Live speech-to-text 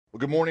Well,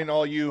 good morning,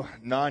 all you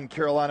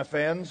non-Carolina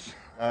fans.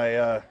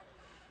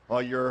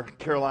 All your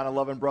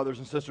Carolina-loving brothers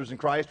and sisters in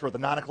Christ were at the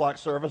 9 o'clock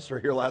service or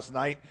here last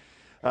night.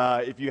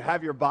 If you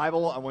have your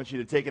Bible, I want you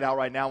to take it out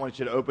right now. I want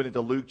you to open it to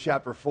Luke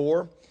chapter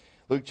 4.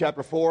 Luke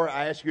chapter 4,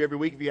 I ask you every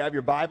week if you have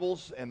your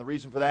Bibles, and the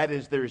reason for that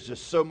is there's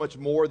just so much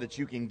more that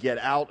you can get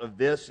out of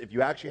this if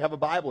you actually have a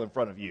Bible in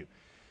front of you.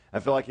 I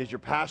feel like as your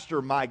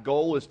pastor, my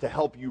goal is to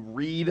help you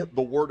read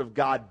the Word of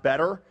God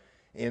better.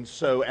 And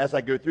so as I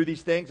go through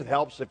these things, it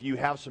helps if you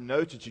have some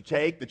notes that you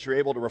take that you're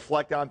able to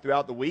reflect on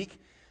throughout the week.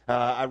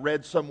 I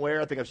read somewhere,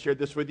 I think I've shared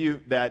this with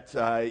you,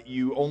 that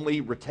you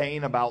only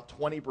retain about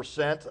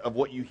 20% of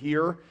what you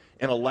hear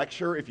in a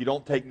lecture if you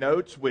don't take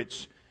notes,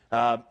 which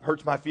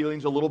hurts my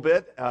feelings a little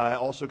bit.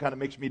 Also kind of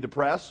makes me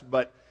depressed.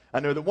 But I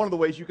know that one of the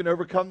ways you can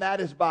overcome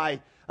that is by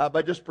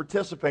just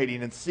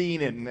participating and seeing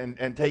it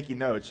and taking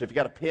notes. So if you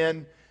got a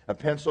pen, a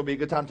pencil would be a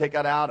good time to take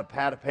that out, a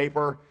pad of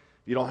paper.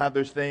 If you don't have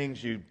those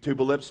things, you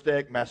tube of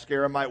lipstick,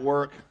 mascara might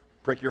work,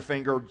 prick your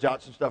finger,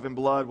 jot some stuff in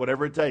blood,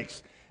 whatever it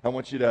takes. I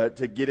want you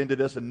to get into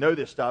this and know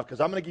this stuff because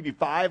I'm going to give you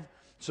 5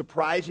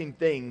 surprising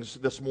things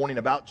this morning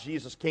about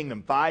Jesus'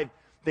 kingdom, 5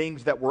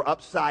 things that were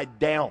upside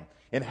down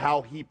in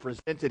how he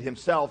presented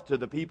himself to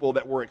the people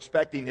that were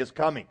expecting his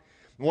coming.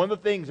 One of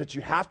the things that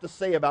you have to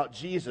say about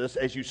Jesus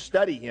as you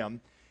study him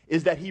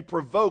is that he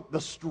provoked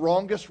the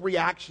strongest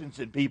reactions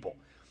in people.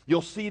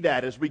 You'll see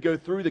that as we go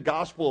through the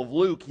Gospel of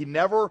Luke. He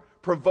never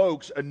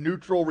provokes a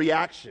neutral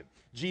reaction.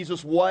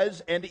 Jesus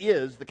was and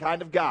is the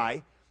kind of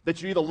guy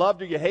that you either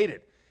loved or you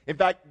hated. In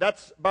fact,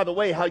 that's, by the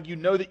way, how you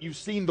know that you've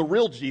seen the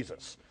real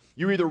Jesus.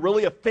 You're either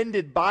really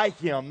offended by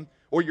him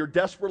or you're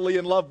desperately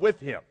in love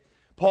with him.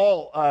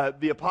 Paul,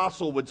 the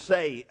apostle, would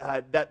say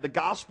that the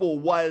gospel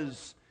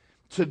was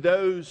to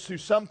those who,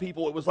 some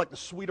people, it was like the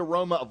sweet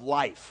aroma of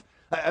life.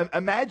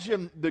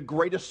 Imagine the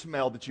greatest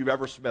smell that you've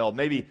ever smelled.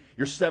 Maybe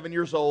you're 7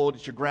 years old,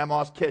 it's your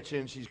grandma's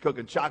kitchen, she's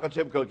cooking chocolate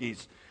chip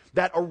cookies.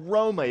 That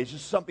aroma is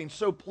just something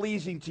so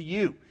pleasing to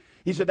you.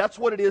 He said that's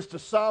what it is to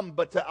some,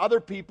 but to other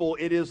people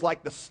it is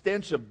like the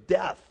stench of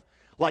death,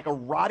 like a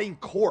rotting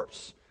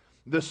corpse.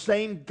 The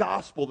same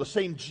gospel, the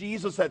same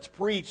Jesus that's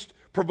preached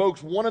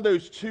provokes one of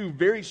those two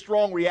very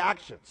strong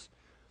reactions.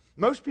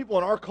 Most people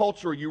in our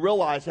culture, you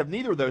realize, have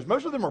neither of those.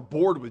 Most of them are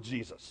bored with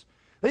Jesus.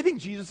 They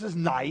think Jesus is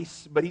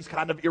nice, but he's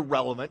kind of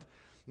irrelevant.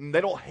 They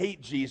don't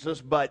hate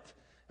Jesus, but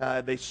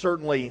they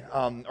certainly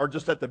are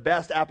just at the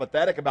best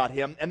apathetic about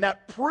him. And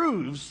that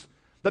proves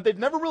that they've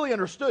never really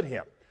understood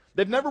him.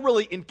 They've never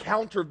really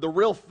encountered the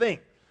real thing.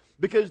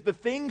 Because the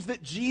things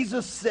that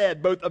Jesus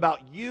said, both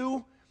about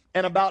you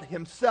and about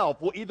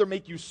himself, will either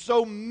make you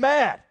so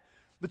mad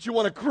that you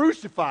want to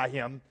crucify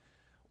him,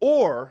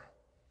 or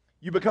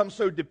you become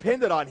so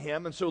dependent on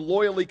him and so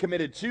loyally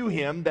committed to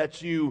him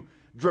that you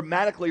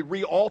dramatically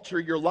re-alter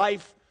your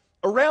life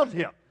around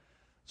him.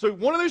 So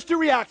one of those two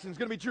reactions is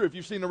going to be true if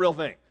you've seen the real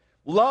thing.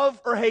 Love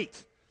or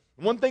hate.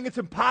 One thing that's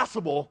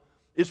impossible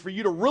is for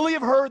you to really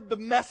have heard the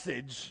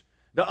message,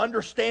 to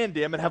understand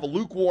him, and have a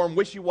lukewarm,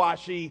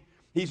 wishy-washy,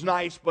 he's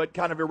nice but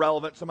kind of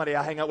irrelevant, somebody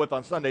I hang out with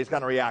on Sundays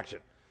kind of reaction.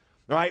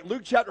 All right,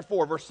 Luke chapter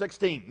 4, verse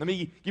 16. Let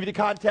me give you the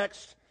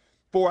context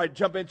before I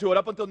jump into it.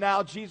 Up until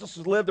now, Jesus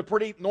has lived a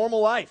pretty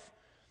normal life.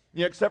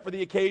 You know, except for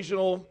the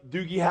occasional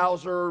Doogie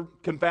Howser,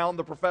 confound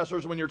the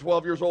professors when you're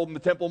 12 years old in the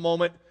temple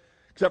moment.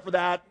 Except for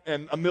that,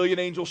 and a million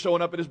angels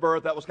showing up at his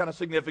birth, that was kind of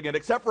significant.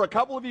 Except for a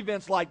couple of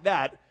events like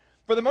that,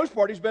 for the most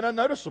part, he's been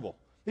unnoticeable.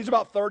 He's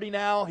about 30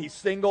 now, he's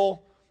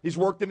single, he's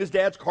worked in his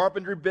dad's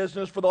carpentry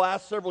business for the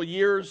last several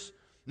years.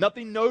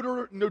 Nothing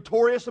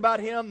notorious about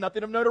him,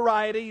 nothing of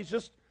notoriety, he's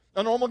just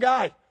a normal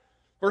guy.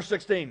 Verse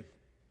 16,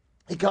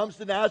 he comes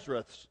to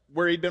Nazareth,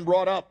 where he'd been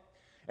brought up.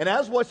 And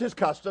as was his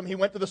custom, he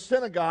went to the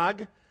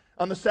synagogue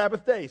on the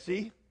Sabbath day.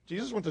 See,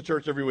 Jesus went to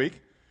church every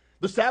week.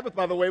 The Sabbath,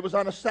 by the way, was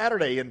on a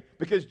Saturday, and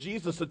because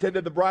Jesus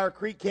attended the Briar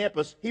Creek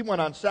campus, he went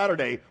on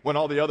Saturday when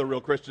all the other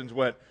real Christians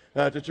went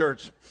to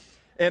church.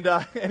 And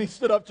he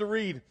stood up to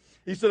read.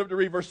 He stood up to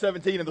read verse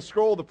 17, and the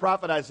scroll of the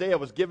prophet Isaiah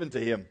was given to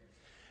him.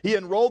 He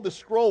unrolled the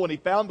scroll, and he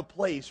found the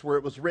place where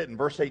it was written,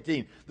 verse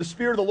 18, "The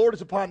Spirit of the Lord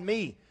is upon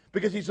me,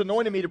 because he's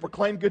anointed me to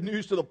proclaim good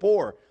news to the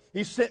poor.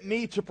 He sent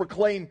me to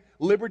proclaim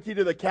liberty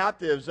to the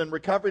captives and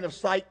recovering of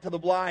sight to the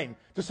blind,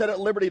 to set at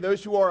liberty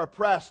those who are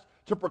oppressed,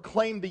 to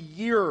proclaim the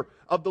year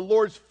of the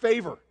Lord's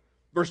favor."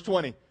 Verse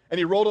 20, and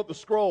he rolled up the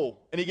scroll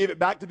and he gave it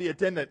back to the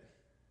attendant.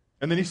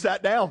 And then he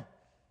sat down.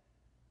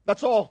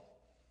 That's all.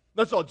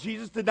 That's all.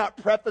 Jesus did not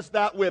preface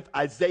that with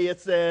Isaiah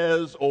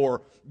says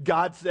or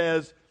God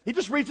says. He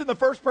just reads in the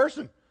first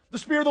person. The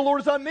Spirit of the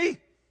Lord is on me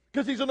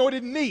because he's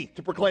anointed me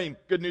to proclaim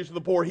good news to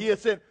the poor. He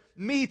has sent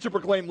me to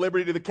proclaim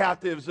liberty to the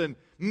captives and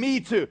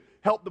me to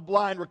help the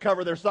blind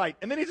recover their sight.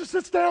 And then he just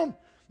sits down.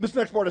 This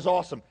next part is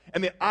awesome.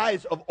 And the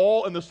eyes of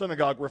all in the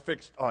synagogue were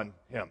fixed on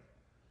him.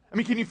 I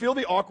mean, can you feel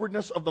the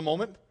awkwardness of the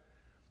moment?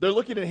 They're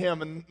looking at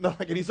him and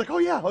he's like, oh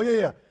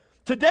yeah.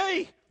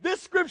 Today,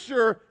 this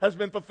scripture has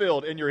been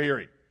fulfilled in your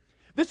hearing.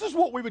 This is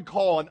what we would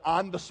call an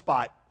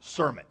on-the-spot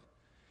sermon.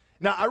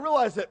 Now, I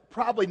realize that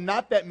probably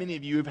not that many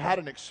of you have had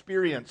an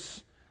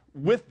experience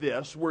with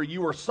this where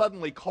you are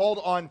suddenly called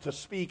on to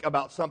speak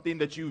about something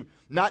that you've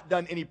not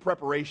done any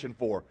preparation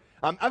for.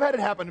 I've had it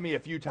happen to me a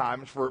few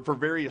times for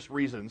various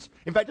reasons.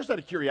 In fact, just out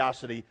of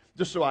curiosity,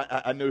 just so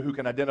I know who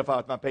can identify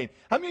with my pain,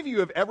 how many of you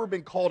have ever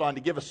been called on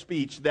to give a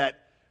speech that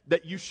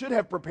you should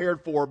have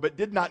prepared for but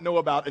did not know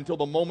about until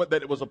the moment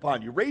that it was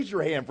upon you? Raise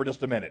your hand for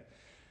just a minute.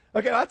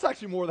 Okay, that's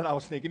actually more than I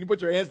was thinking. You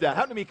put your hands down. It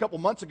happened to me a couple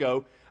months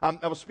ago.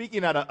 I was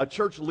speaking at a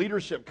church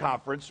leadership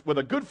conference with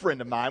a good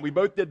friend of mine. We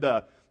both did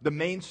the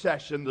main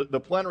session, the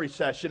plenary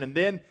session, and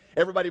then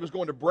everybody was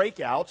going to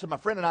breakouts. And my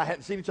friend and I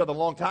hadn't seen each other in a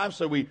long time,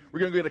 so we were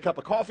going to get a cup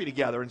of coffee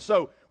together. And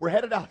so we're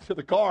headed out to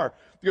the car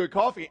to get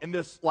coffee, and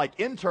this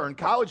intern,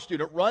 college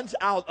student, runs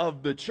out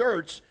of the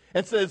church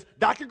and says,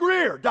 Dr.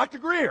 Greer, Dr.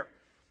 Greer.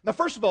 Now,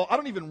 first of all, I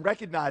don't even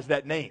recognize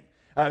that name.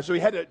 So he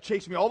had to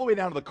chase me all the way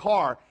down to the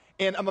car.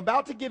 And I'm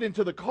about to get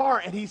into the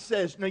car, and he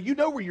says, now, you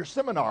know where your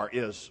seminar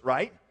is,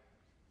 right?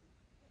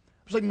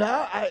 I was like, no,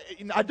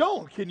 I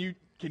don't. Can you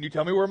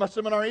tell me where my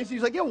seminar is?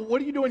 He's like, yeah, well,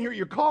 what are you doing here at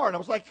your car? And I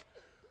was like,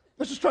 I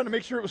was just trying to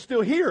make sure it was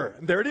still here.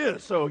 And there it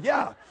is. So,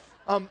 yeah.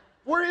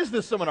 Where is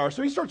this seminar?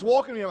 So he starts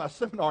walking me to my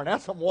seminar, and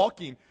as I'm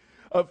walking,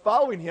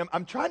 following him,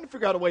 I'm trying to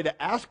figure out a way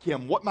to ask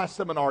him what my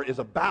seminar is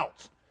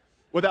about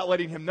without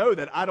letting him know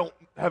that I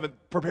haven't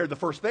prepared the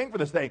first thing for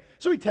this thing.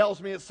 So he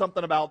tells me it's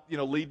something about,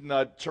 leading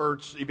a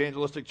church,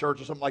 evangelistic church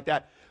or something like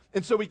that.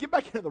 And so we get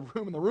back into the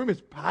room, and the room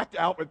is packed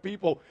out with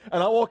people,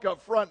 and I walk up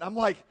front, and I'm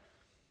like,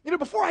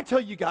 before I tell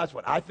you guys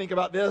what I think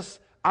about this,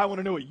 I want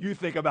to know what you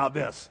think about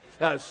this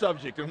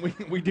subject. And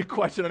we did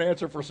question and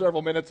answer for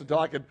several minutes until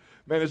I could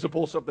manage to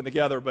pull something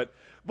together. But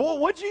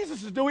what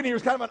Jesus is doing here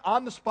is kind of an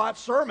on-the-spot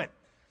sermon.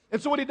 And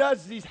so what he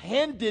does is he's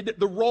handed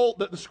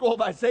the scroll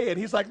of Isaiah, and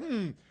he's like,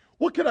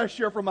 what could I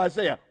share from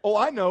Isaiah? Oh,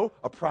 I know,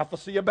 a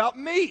prophecy about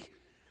me.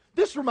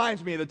 This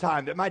reminds me of the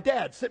time that my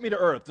dad sent me to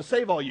earth to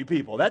save all you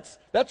people. That's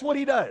what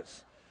he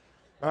does.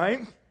 All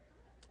right?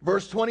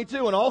 Verse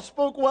 22, and all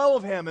spoke well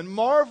of him and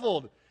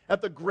marveled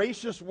at the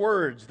gracious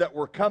words that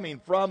were coming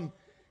from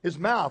his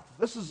mouth.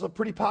 This is a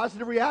pretty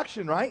positive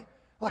reaction, right?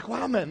 Like,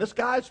 wow, man, this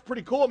guy's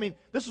pretty cool. I mean,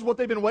 this is what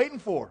they've been waiting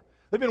for.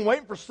 They've been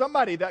waiting for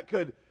somebody that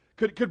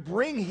could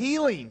bring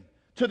healing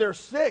to their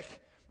sick.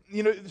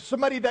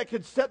 Somebody that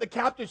could set the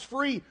captives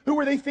free. Who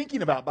were they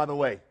thinking about, by the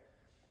way?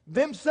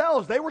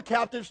 Themselves. They were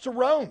captives to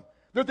Rome.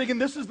 They're thinking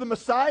this is the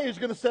Messiah who's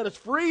going to set us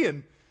free.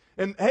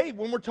 And hey,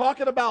 when we're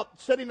talking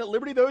about setting at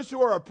liberty those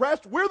who are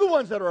oppressed, we're the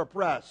ones that are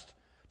oppressed.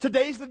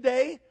 Today's the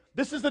day.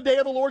 This is the day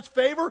of the Lord's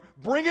favor.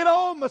 Bring it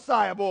on,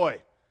 Messiah boy.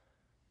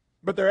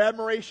 But their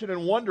admiration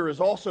and wonder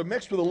is also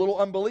mixed with a little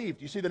unbelief.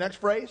 Do you see the next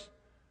phrase?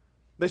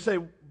 They say,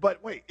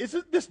 but wait,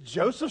 isn't this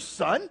Joseph's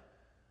son?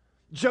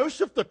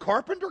 Joseph the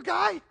carpenter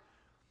guy?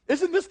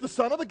 Isn't this the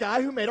son of the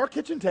guy who made our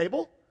kitchen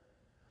table?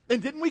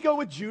 And didn't we go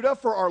with Judah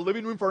for our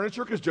living room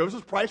furniture because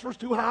Joseph's price was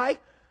too high? I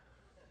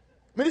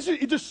mean,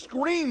 it just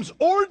screams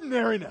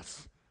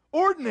ordinariness.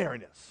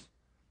 Ordinariness.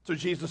 So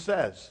Jesus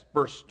says,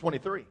 verse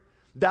 23,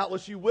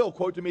 doubtless you will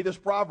quote to me this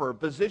proverb,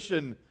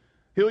 physician,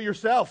 heal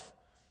yourself.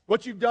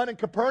 What you've done in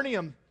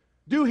Capernaum,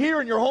 do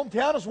here in your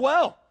hometown as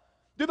well.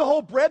 Do the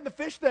whole bread and the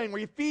fish thing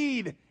where you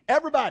feed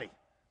everybody.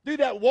 Do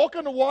that. Walk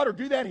on the water.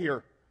 Do that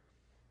here.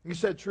 He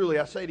said, truly,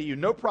 I say to you,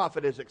 no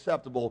prophet is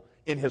acceptable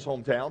in his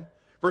hometown.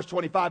 Verse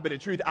 25, but in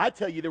truth, I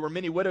tell you, there were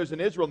many widows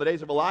in Israel in the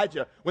days of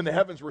Elijah when the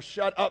heavens were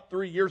shut up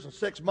 3 years and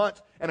 6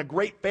 months, and a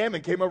great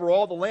famine came over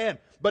all the land.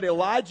 But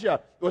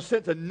Elijah was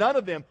sent to none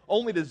of them,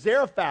 only to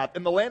Zarephath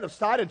in the land of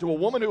Sidon, to a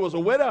woman who was a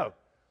widow.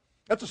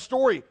 That's a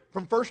story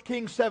from 1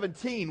 Kings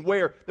 17,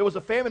 where there was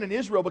a famine in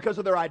Israel because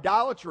of their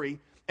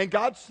idolatry, and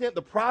God sent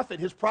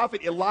his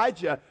prophet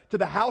Elijah, to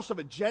the house of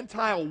a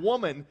Gentile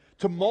woman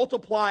to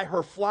multiply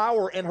her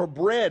flour and her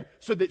bread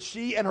so that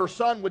she and her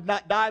son would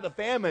not die of the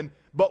famine,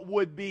 but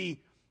would be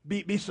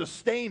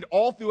sustained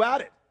all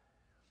throughout it.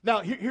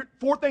 Now, here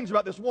 4 things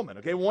about this woman,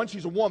 okay? One,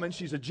 she's a woman,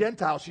 she's a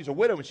Gentile, she's a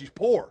widow, and she's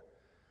poor.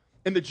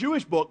 In the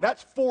Jewish book,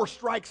 that's 4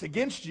 strikes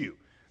against you.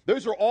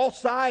 Those are all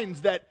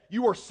signs that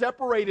you are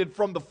separated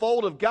from the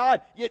fold of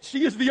God, yet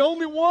she is the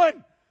only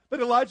one that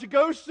Elijah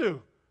goes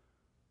to.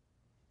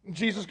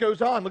 Jesus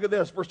goes on, look at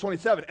this, verse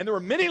 27. And there were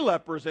many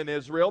lepers in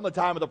Israel in the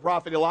time of the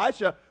prophet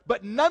Elisha,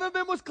 but none of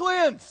them was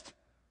cleansed.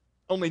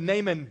 Only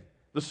Naaman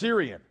the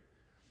Syrian.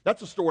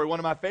 That's a story, one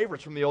of my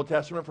favorites from the Old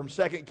Testament, from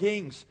 2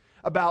 Kings,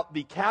 about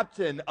the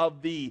captain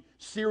of the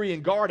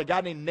Syrian guard, a guy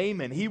named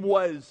Naaman. He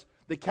was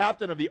the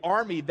captain of the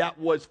army that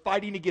was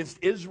fighting against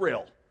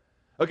Israel.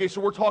 Okay,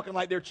 so we're talking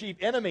like their chief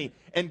enemy.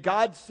 And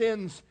God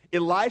sends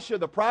Elisha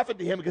the prophet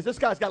to him because this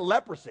guy's got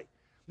leprosy.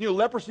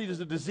 Leprosy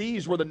is a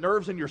disease where the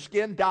nerves in your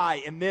skin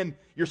die and then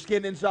your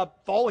skin ends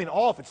up falling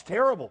off. It's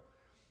terrible.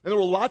 And there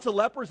were lots of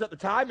lepers at the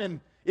time in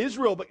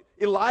Israel, but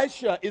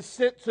Elisha is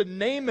sent to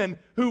Naaman,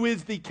 who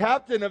is the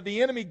captain of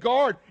the enemy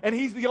guard, and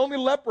he's the only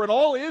leper in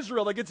all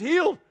Israel that gets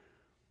healed.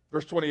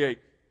 Verse 28.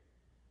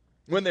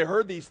 When they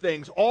heard these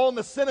things, all in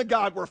the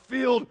synagogue were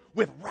filled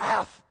with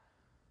wrath.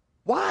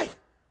 Why?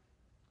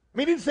 I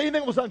mean, he didn't say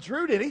anything was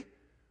untrue, did he?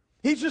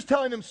 He's just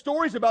telling them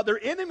stories about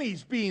their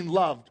enemies being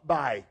loved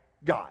by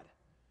God.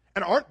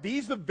 And aren't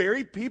these the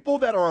very people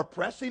that are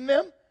oppressing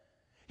them?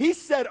 He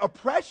said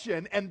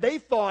oppression, and they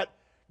thought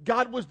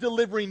God was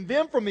delivering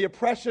them from the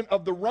oppression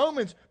of the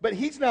Romans, but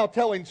he's now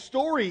telling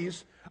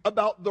stories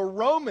about the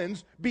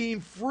Romans being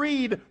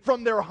freed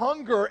from their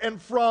hunger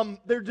and from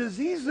their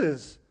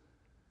diseases.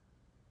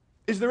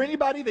 Is there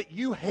anybody that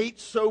you hate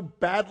so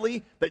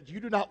badly that you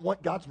do not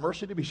want God's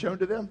mercy to be shown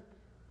to them?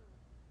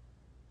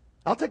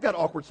 I'll take that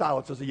awkward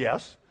silence as a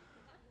yes.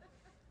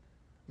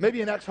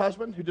 Maybe an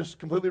ex-husband who just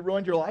completely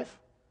ruined your life.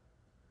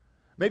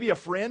 Maybe a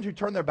friend who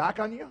turned their back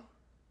on you.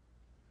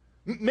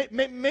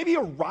 Maybe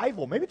a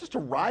rival, maybe just a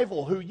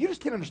rival who you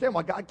just can't understand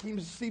why God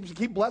seems to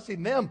keep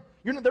blessing them.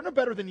 They're no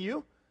better than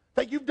you.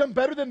 Think you've done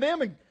better than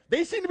them, and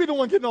they seem to be the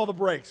one getting all the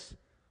breaks.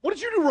 What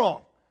did you do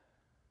wrong?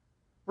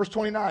 Verse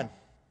 29. And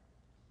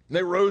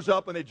they rose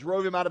up and they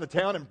drove him out of the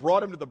town and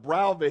brought him to the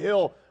brow of the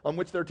hill on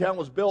which their town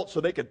was built so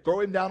they could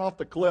throw him down off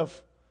the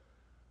cliff.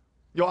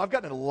 I've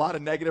gotten a lot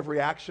of negative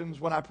reactions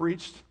when I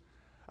preached.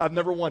 I've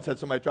never once had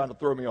somebody trying to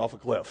throw me off a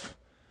cliff.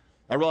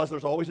 I realize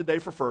there's always a day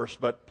for first,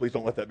 but please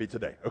don't let that be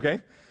today, okay?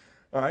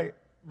 All right,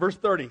 verse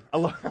 30. I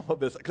love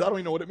this because I don't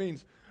even know what it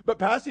means. But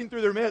passing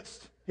through their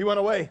midst, he went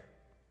away.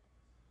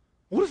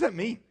 What does that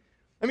mean?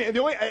 I mean,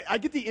 I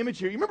get the image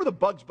here. You remember the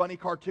Bugs Bunny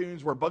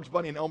cartoons where Bugs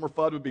Bunny and Elmer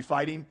Fudd would be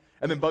fighting,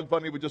 and then Bugs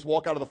Bunny would just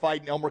walk out of the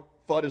fight, and Elmer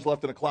Fudd is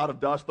left in a cloud of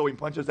dust throwing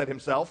punches at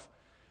himself?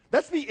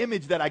 That's the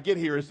image that I get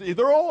here. Is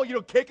they're all,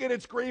 kicking and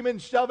screaming,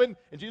 shoving,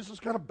 and Jesus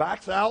kind of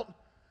backs out,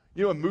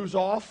 and moves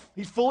off.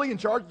 He's fully in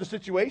charge of the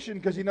situation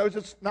because he knows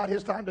it's not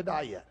his time to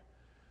die yet.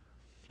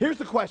 Here's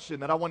the question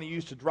that I want to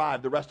use to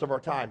drive the rest of our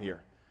time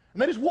here.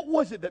 And that is, what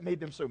was it that made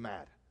them so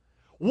mad?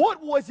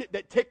 What was it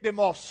that ticked them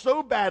off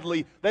so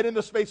badly that in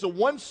the space of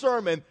one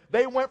sermon,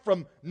 they went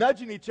from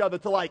nudging each other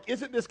to like,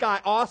 isn't this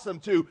guy awesome,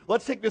 to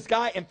let's take this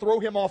guy and throw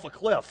him off a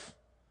cliff?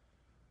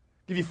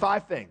 Give you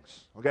 5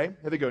 things, okay?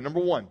 Here they go. Number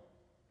 1,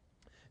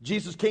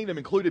 Jesus' kingdom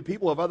included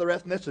people of other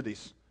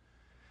ethnicities.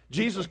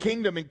 Jesus'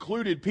 kingdom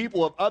included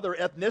people of other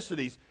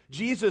ethnicities.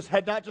 Jesus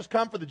had not just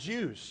come for the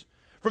Jews.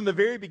 From the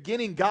very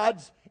beginning,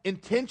 God's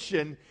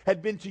intention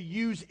had been to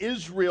use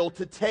Israel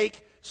to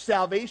take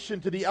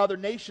salvation to the other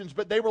nations,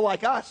 but they were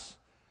like us.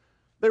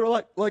 They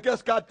were like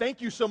us. God,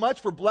 thank you so much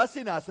for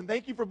blessing us, and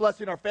thank you for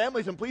blessing our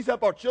families, and please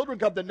help our children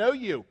come to know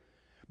you.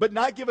 But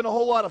not giving a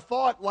whole lot of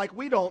thought, like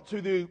we don't, to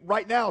the,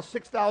 right now,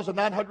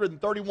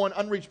 6,931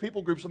 unreached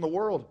people groups in the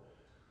world,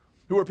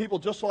 who are people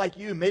just like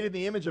you, made in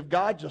the image of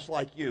God just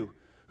like you,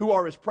 who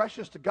are as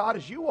precious to God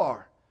as you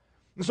are.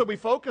 And so we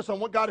focus on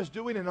what God is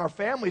doing in our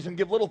families and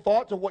give little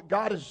thought to what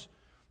God is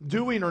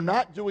doing or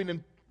not doing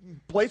in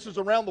places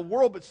around the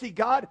world. But see,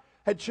 God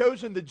had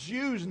chosen the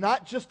Jews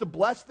not just to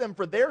bless them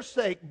for their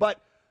sake,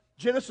 but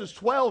Genesis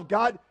 12,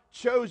 God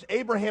chose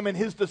Abraham and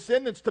his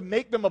descendants to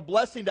make them a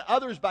blessing to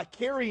others by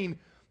carrying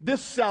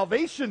this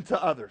salvation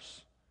to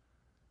others.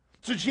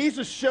 So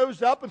Jesus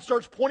shows up and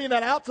starts pointing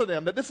that out to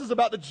them, that this is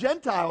about the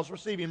Gentiles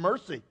receiving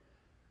mercy.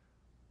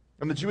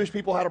 And the Jewish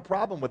people had a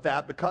problem with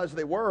that because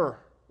they were,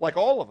 like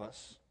all of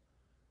us,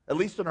 at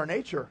least in our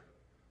nature,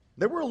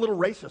 they were a little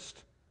racist.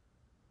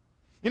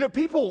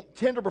 People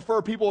tend to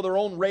prefer people of their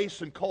own race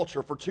and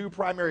culture for 2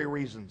 primary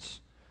reasons.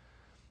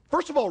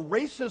 First of all,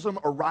 racism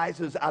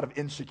arises out of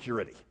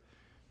insecurity.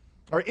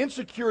 Or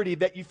insecurity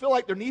that you feel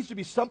like there needs to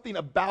be something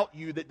about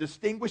you that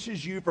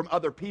distinguishes you from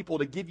other people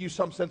to give you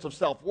some sense of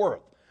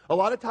self-worth. A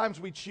lot of times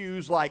we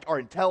choose like our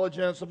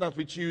intelligence, sometimes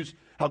we choose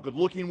how good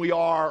looking we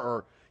are,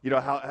 or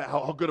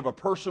how good of a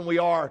person we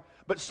are.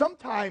 But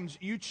sometimes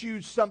you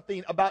choose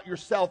something about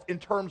yourself in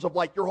terms of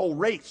like your whole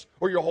race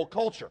or your whole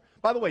culture.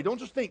 By the way, don't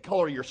just think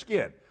color of your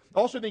skin.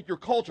 Also think your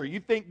culture.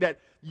 You think that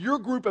your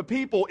group of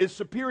people is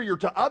superior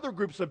to other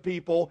groups of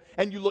people,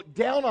 and you look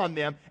down on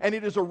them, and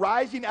it is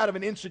arising out of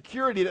an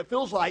insecurity that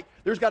feels like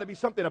there's got to be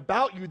something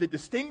about you that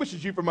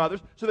distinguishes you from others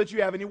so that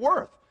you have any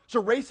worth.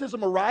 So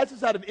racism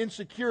arises out of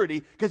insecurity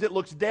because it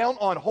looks down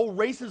on whole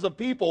races of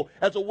people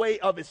as a way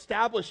of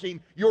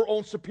establishing your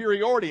own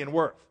superiority and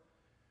worth.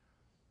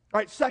 All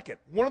right, second,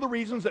 one of the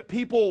reasons that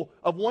people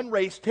of one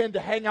race tend to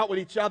hang out with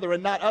each other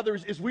and not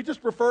others is we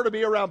just prefer to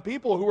be around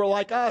people who are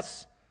like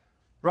us,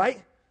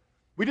 right?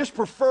 We just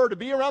prefer to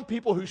be around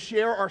people who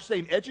share our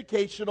same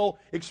educational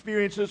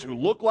experiences, who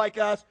look like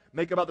us,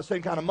 make about the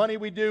same kind of money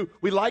we do.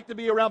 We like to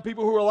be around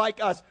people who are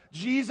like us.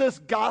 Jesus'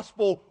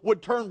 gospel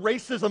would turn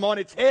racism on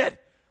its head.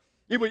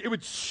 It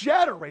would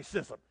shatter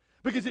racism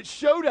because it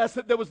showed us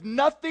that there was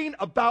nothing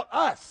about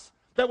us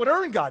that would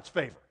earn God's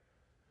favor.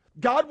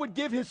 God would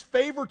give his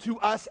favor to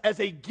us as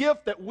a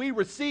gift that we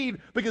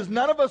received because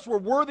none of us were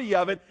worthy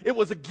of it. It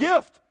was a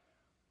gift.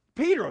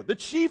 Peter, the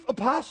chief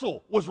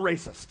apostle, was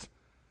racist.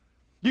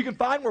 You can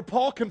find where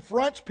Paul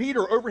confronts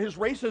Peter over his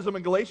racism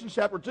in Galatians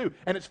chapter 2,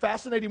 and it's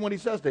fascinating what he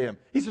says to him.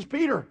 He says,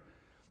 Peter,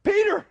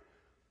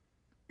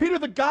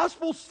 the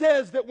gospel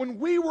says that when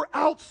we were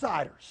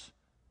outsiders,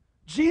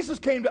 Jesus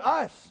came to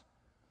us.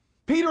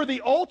 Peter,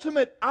 the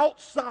ultimate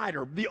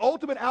outsider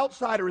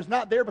is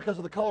not there because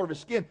of the color of his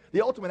skin.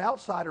 The ultimate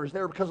outsider is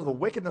there because of the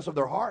wickedness of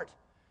their heart.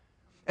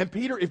 And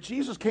Peter, if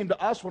Jesus came to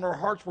us when our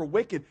hearts were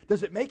wicked,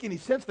 does it make any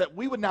sense that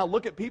we would now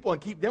look at people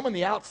and keep them on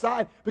the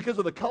outside because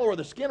of the color of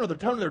their skin or the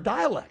tone of their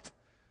dialect?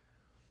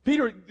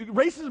 Peter,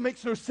 racism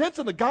makes no sense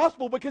in the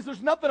gospel because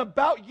there's nothing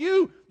about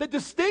you that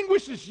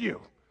distinguishes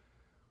you.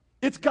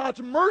 It's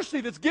God's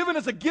mercy that's given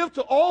as a gift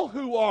to all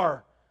who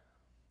are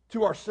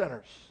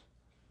sinners.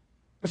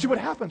 And see what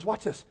happens,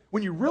 watch this,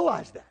 when you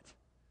realize that.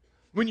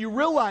 When you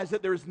realize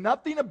that there's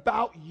nothing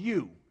about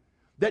you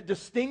that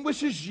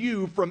distinguishes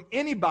you from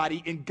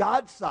anybody in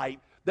God's sight,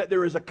 that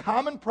there is a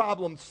common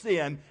problem,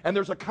 sin, and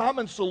there's a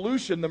common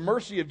solution, the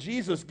mercy of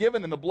Jesus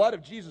given in the blood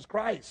of Jesus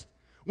Christ.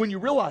 When you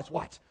realize,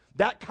 watch,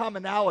 that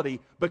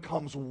commonality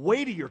becomes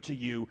weightier to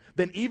you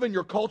than even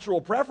your cultural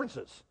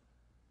preferences.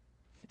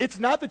 It's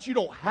not that you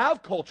don't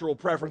have cultural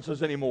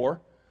preferences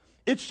anymore.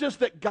 It's just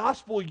that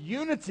gospel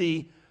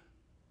unity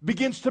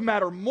begins to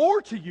matter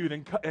more to you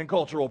than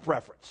cultural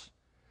preference.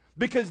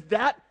 Because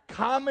that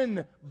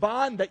common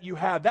bond that you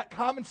have, that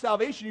common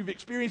salvation you've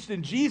experienced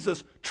in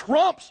Jesus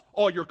trumps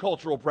all your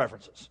cultural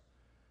preferences.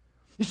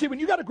 You see, when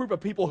you got a group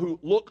of people who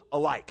look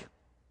alike,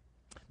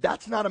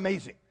 that's not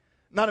amazing.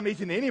 Not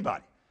amazing to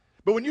anybody.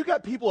 But when you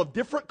got people of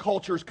different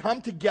cultures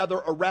come together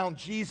around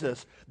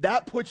Jesus,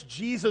 that puts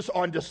Jesus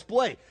on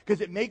display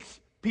because it makes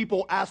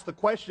people ask the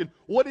question,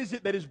 what is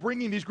it that is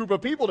bringing these group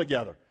of people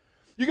together?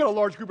 You got a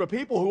large group of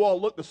people who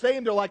all look the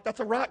same. They're like, that's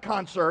a rock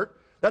concert.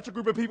 That's a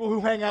group of people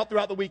who hang out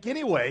throughout the week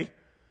anyway.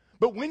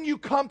 But when you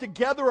come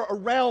together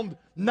around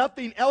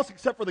nothing else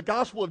except for the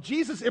gospel of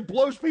Jesus, it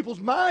blows people's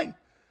mind.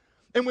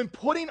 And when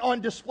putting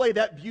on display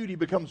that beauty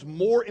becomes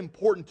more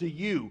important to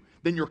you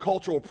than your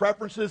cultural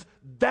preferences,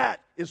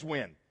 that is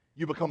when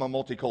you become a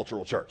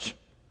multicultural church.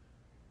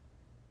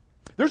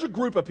 There's a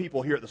group of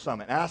people here at the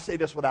Summit, and I say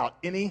this without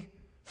any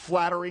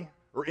flattery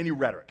or any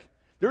rhetoric.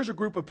 There's a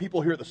group of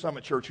people here at the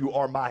Summit Church who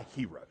are my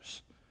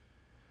heroes.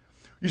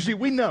 You see,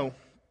 we know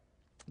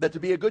that to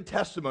be a good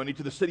testimony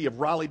to the city of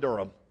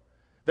Raleigh-Durham,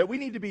 that we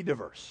need to be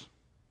diverse,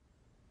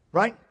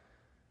 right?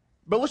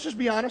 But let's just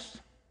be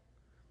honest.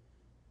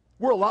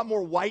 We're a lot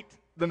more white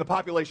than the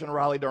population of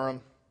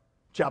Raleigh-Durham,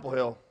 Chapel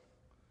Hill,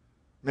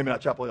 maybe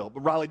not Chapel Hill,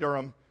 but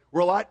Raleigh-Durham. We're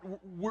a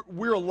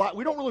lot,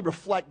 we don't really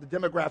reflect the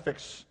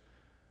demographics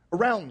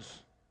around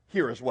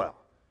here as well.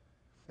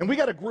 And we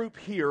got a group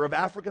here of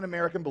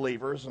African-American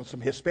believers and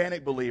some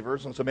Hispanic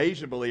believers and some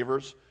Asian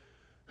believers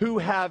who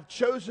have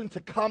chosen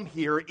to come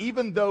here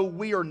even though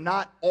we are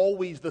not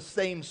always the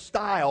same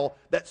style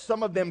that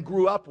some of them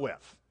grew up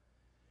with.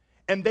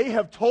 And they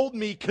have told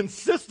me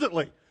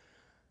consistently,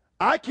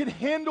 I can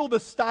handle the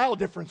style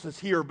differences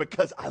here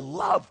because I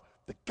love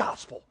the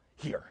gospel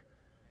here.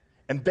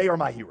 And they are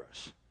my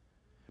heroes.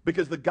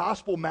 Because the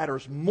gospel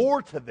matters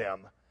more to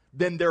them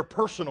than their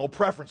personal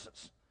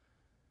preferences.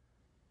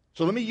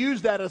 So let me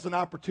use that as an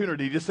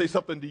opportunity to say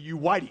something to you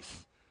whiteys,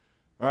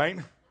 all right?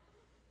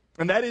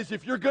 And that is,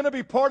 if you're going to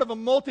be part of a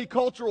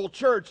multicultural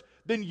church,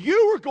 then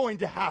you are going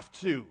to have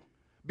to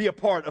be a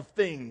part of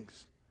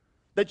things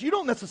that you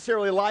don't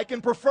necessarily like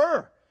and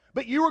prefer.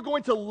 But you are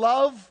going to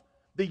love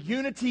the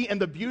unity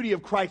and the beauty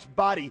of Christ's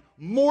body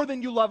more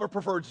than you love a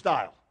preferred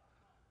style.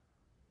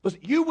 Listen,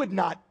 you would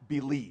not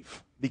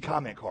believe the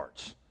comment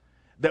cards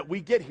that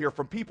we get here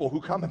from people who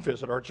come and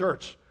visit our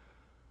church.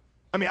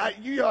 I mean,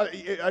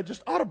 I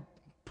just ought to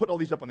put all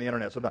these up on the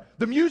internet sometime.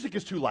 The music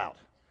is too loud.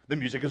 The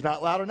music is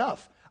not loud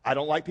enough. I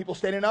don't like people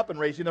standing up and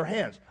raising their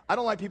hands. I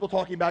don't like people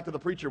talking back to the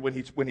preacher when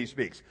he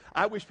speaks.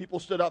 I wish people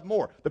stood up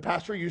more. The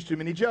pastor used too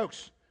many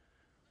jokes.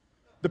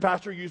 The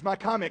pastor used my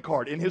comment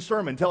card in his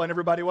sermon telling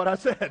everybody what I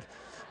said.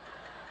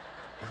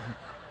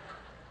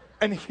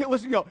 And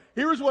listen, y'all,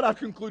 here's what I've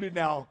concluded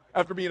now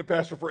after being a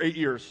pastor for 8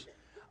 years.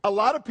 A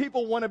lot of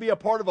people want to be a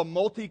part of a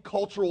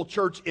multicultural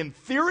church in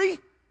theory,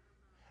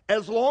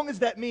 as long as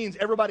that means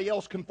everybody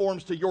else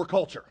conforms to your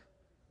culture.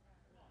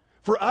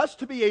 For us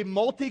to be a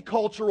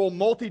multicultural,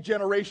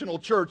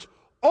 multi-generational church,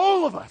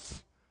 all of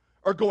us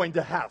are going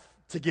to have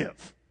to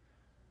give.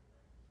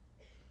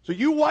 So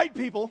you white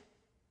people,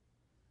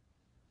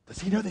 does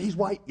he know that he's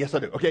white? Yes, I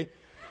do, okay?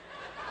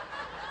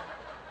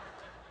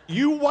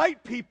 You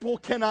white people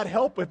cannot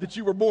help it that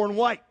you were born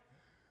white.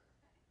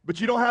 But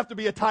you don't have to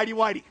be a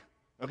tighty-whitey,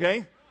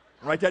 okay?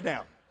 Write that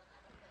down.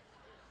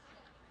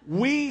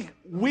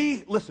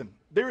 Listen,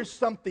 there is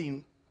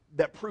something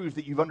that proves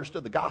that you've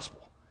understood the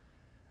gospel.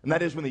 And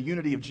that is when the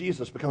unity of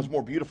Jesus becomes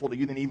more beautiful to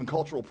you than even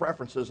cultural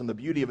preferences, and the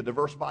beauty of a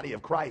diverse body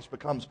of Christ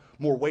becomes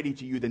more weighty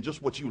to you than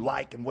just what you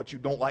like and what you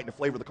don't like, and the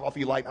flavor of the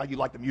coffee you like, how you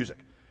like the music.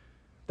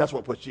 That's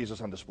what puts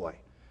Jesus on display.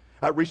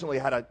 I recently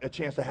had a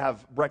chance to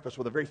have breakfast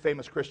with a very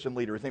famous Christian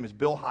leader. His name is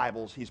Bill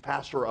Hybels. He's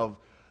pastor of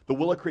the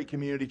Willow Creek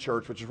Community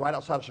Church, which is right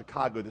outside of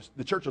Chicago.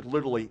 The church is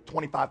literally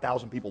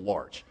 25,000 people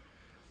large.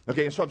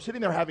 Okay, and so I'm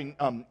sitting there having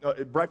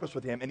breakfast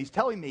with him, and he's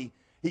telling me,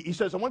 he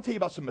says, I want to tell you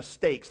about some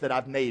mistakes that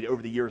I've made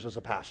over the years as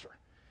a pastor.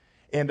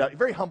 And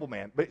very humble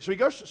man. But so he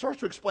starts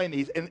to explain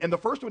these, and the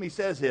first one he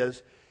says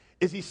is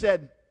he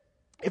said,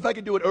 if I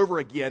could do it over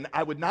again,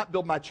 I would not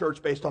build my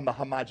church based on the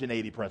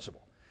homogeneity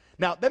principle.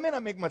 Now, that may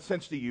not make much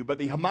sense to you, but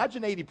the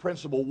homogeneity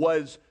principle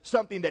was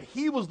something that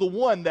he was the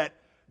one that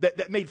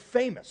made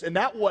famous, and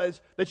that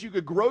was that you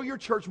could grow your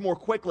church more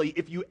quickly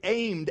if you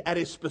aimed at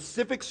a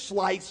specific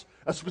slice,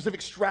 a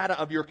specific strata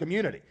of your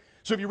community.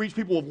 So if you reach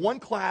people with one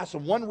class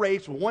and one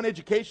race and one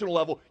educational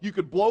level, you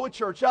could blow a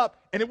church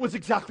up, and it was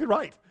exactly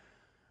right.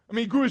 I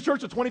mean, he grew his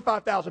church to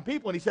 25,000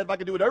 people, and he said if I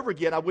could do it over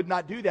again, I would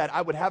not do that.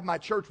 I would have my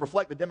church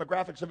reflect the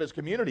demographics of his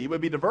community. It would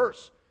be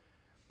diverse.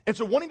 And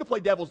so wanting to play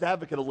devil's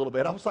advocate a little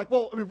bit, I was like,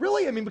 well, I mean,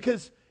 really? I mean,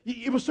 because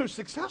it was so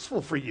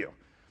successful for you.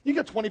 You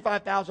got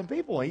 25,000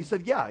 people. And he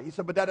said, yeah. He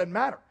said, but that doesn't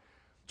matter.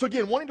 So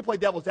again, wanting to play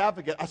devil's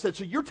advocate, I said,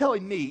 so you're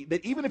telling me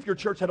that even if your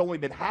church had only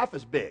been half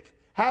as big,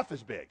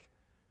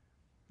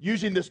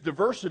 using this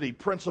diversity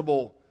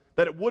principle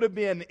that it would have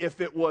been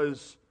if it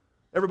was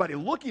everybody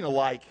looking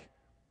alike,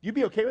 you'd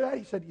be okay with that?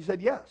 He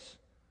said yes.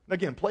 And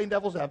again, playing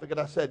devil's advocate,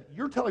 I said,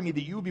 you're telling me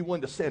that you would be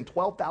willing to send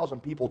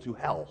 12,000 people to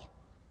hell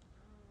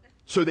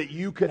so that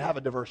you could have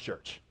a diverse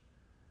church?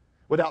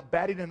 Without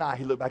batting an eye,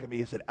 he looked back at me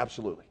and said,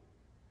 absolutely.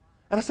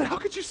 And I said, how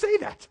could you say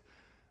that?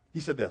 He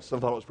said this, I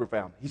thought it was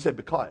profound. He said,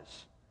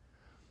 because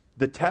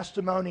the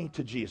testimony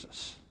to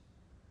Jesus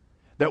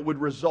that would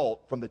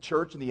result from the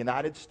church in the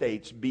United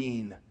States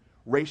being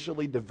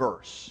racially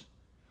diverse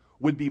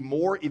would be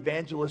more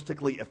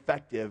evangelistically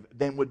effective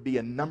than would be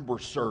a number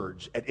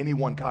surge at any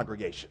one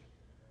congregation.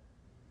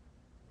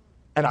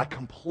 And I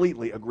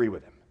completely agree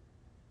with him.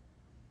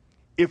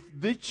 If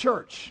the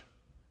church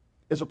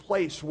is a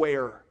place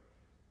where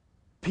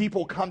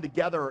people come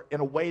together in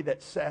a way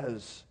that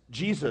says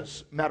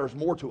Jesus matters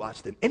more to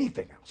us than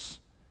anything else,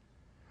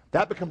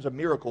 that becomes a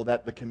miracle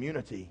that the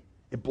community,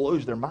 it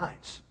blows their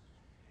minds.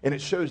 And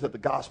it shows that the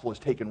gospel has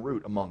taken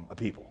root among a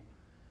people.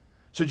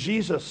 So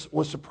Jesus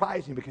was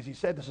surprising because he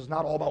said this is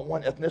not all about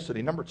one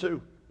ethnicity. Number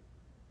two,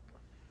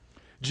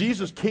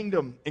 Jesus'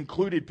 kingdom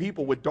included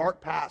people with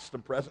dark past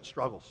and present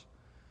struggles.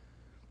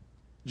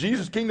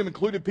 Jesus' kingdom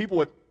included people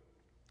with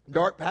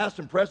dark past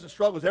and present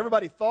struggles.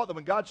 Everybody thought that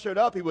when God showed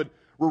up, he would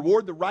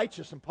reward the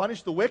righteous and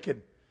punish the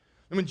wicked.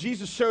 And when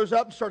Jesus shows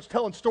up and starts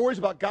telling stories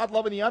about God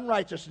loving the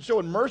unrighteous and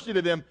showing mercy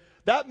to them,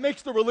 that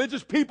makes the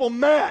religious people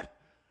mad,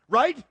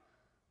 right?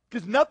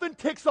 Because nothing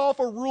ticks off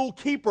a rule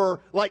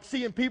keeper like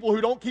seeing people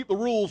who don't keep the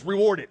rules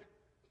rewarded,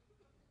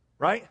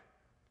 right?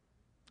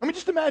 I mean,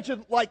 just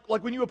imagine like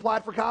when you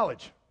applied for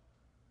college.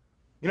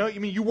 You know, I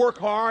mean, you work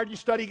hard, you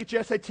study, get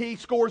your SAT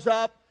scores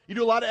up, you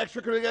do a lot of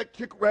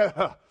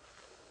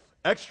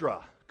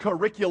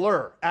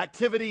extracurricular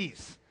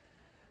activities.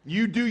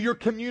 You do your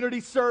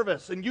community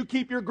service, and you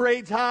keep your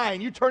grades high,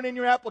 and you turn in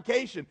your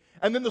application,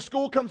 and then the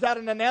school comes out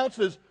and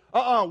announces,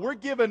 we're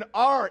giving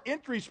our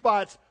entry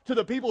spots to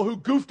the people who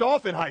goofed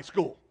off in high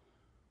school.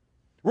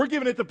 We're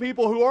giving it to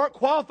people who aren't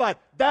qualified.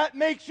 That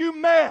makes you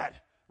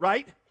mad,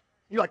 right?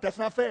 You're like, that's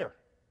not fair.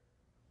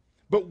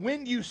 But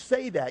when you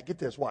say that, get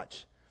this,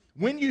 watch.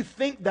 When you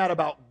think that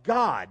about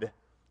God,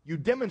 you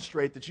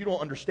demonstrate that you don't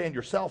understand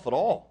yourself at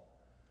all.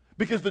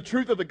 Because the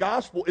truth of the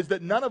gospel is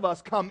that none of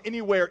us come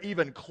anywhere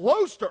even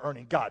close to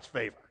earning God's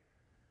favor.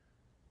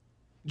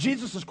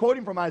 Jesus is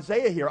quoting from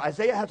Isaiah here.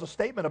 Isaiah has a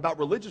statement about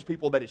religious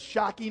people that is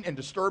shocking and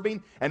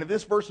disturbing. And if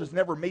this verse has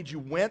never made you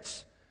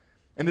wince,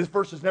 and this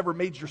verse has never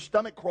made your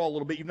stomach crawl a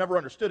little bit, you've never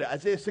understood it.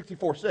 Isaiah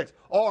 64:6.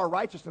 All our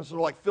righteousnesses are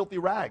like filthy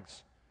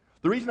rags.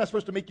 The reason that's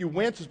supposed to make you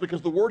wince is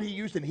because the word he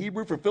used in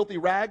Hebrew for filthy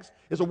rags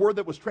is a word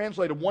that was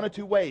translated one of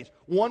two ways.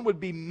 One would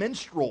be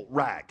menstrual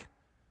rag.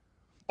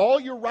 All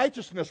your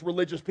righteousness,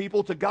 religious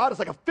people, to God is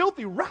like a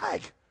filthy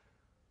rag.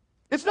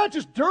 It's not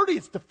just dirty,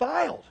 it's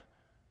defiled.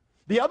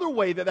 The other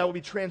way that would be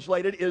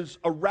translated is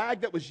a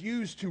rag that was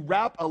used to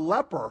wrap a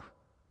leper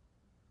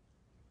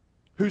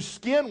whose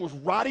skin was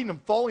rotting and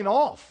falling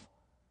off.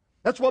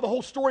 That's why the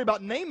whole story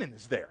about Naaman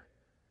is there.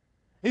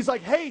 He's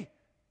like, hey,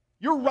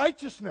 your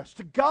righteousness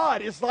to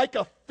God is like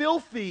a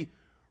filthy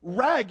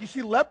rag. You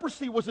see,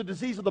 leprosy was a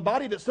disease of the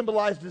body that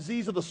symbolized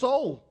disease of the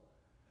soul.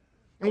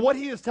 And what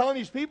he is telling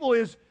these people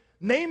is,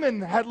 Naaman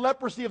had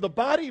leprosy of the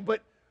body,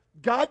 but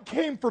God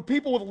came for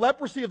people with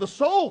leprosy of the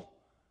soul.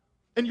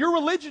 And your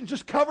religion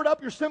just covered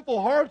up your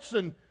sinful hearts,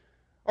 and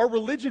our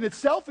religion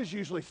itself is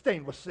usually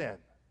stained with sin.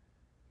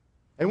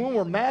 And when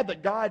we're mad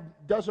that God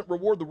doesn't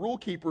reward the rule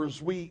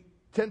keepers, we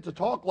tend to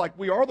talk like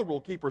we are the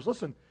rule keepers.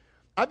 Listen,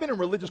 I've been in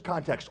religious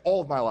context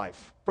all of my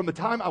life, from the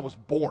time I was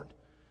born.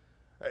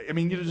 I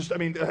mean,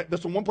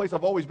 that's the one place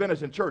I've always been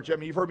is in church. I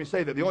mean, you've heard me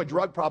say that the only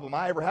drug problem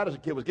I ever had as a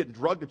kid was getting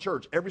drugged to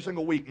church every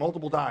single week,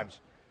 multiple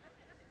times.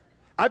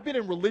 I've been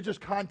in religious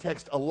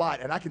context a lot,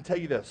 and I can tell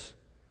you this.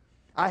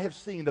 I have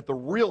seen that the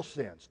real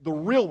sins, the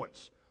real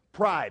ones,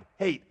 pride,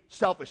 hate,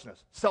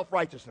 selfishness,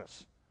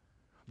 self-righteousness,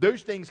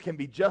 those things can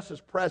be just as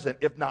present,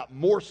 if not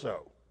more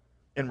so,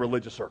 in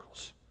religious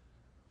circles.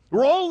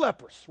 We're all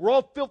lepers. We're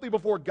all filthy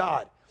before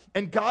God.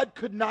 And God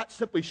could not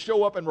simply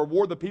show up and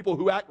reward the people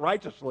who act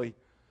righteously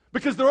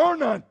because there are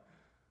none.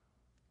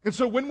 And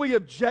so when we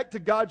object to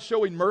God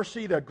showing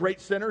mercy to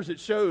great sinners, it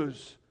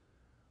shows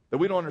that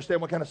we don't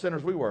understand what kind of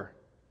sinners we were.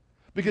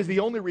 Because the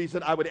only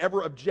reason I would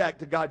ever object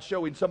to God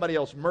showing somebody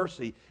else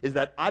mercy is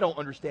that I don't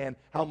understand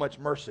how much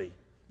mercy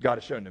God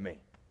has shown to me.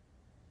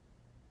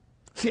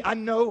 See, I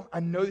know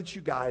that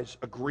you guys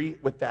agree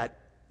with that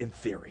in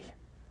theory.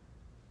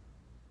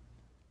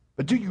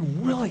 But do you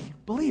really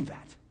believe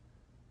that?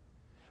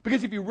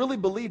 Because if you really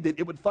believed it,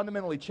 it would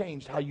fundamentally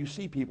change how you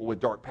see people with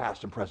dark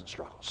past and present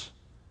struggles.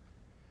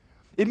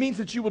 It means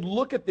that you would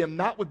look at them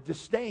not with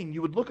disdain,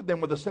 you would look at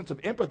them with a sense of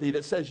empathy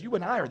that says you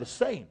and I are the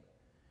same.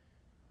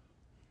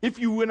 If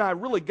you and I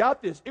really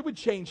got this, it would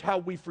change how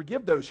we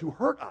forgive those who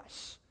hurt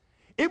us.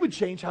 It would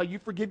change how you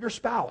forgive your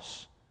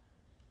spouse.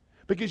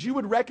 Because you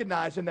would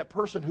recognize in that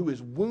person who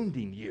is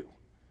wounding you,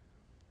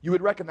 you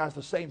would recognize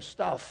the same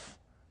stuff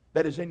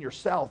that is in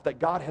yourself that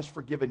God has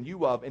forgiven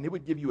you of, and it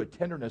would give you a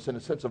tenderness and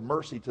a sense of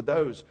mercy to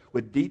those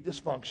with deep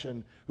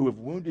dysfunction who have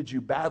wounded you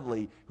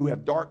badly, who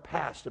have dark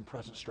past and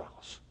present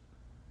struggles.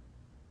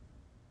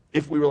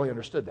 If we really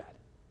understood that.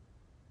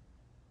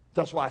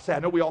 That's why I say, I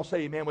know we all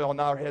say amen, we all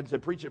nod our heads and say,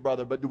 preach it,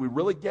 brother, but do we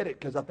really get it?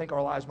 Because I think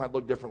our lives might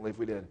look differently if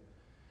we did.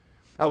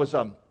 I was,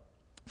 a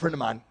friend of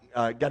mine,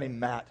 a guy named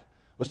Matt,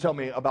 was telling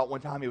me about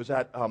one time he was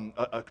at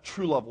a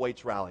True Love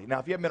Waits rally. Now,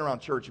 if you haven't been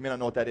around church, you may not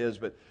know what that is,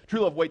 but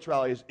True Love Waits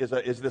rally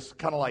is this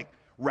kind of like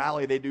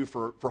rally they do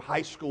for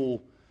high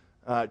school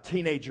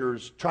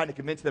teenagers, trying to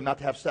convince them not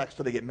to have sex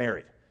till they get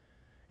married.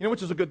 You know,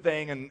 which is a good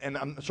thing, and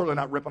I'm certainly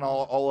not ripping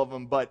all of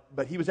them, but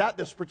he was at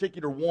this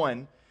particular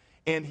one,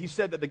 and he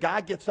said that the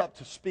guy gets up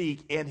to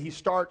speak, and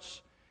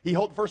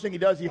first thing he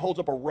does, he holds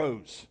up a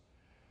rose.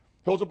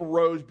 He holds up a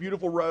rose,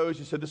 beautiful rose.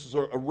 He said, this is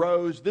a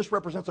rose. This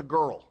represents a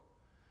girl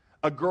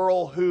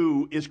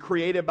who is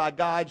created by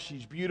God.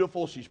 She's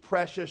beautiful, she's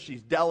precious,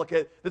 she's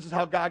delicate. This is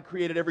how God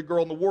created every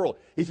girl in the world.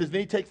 He says,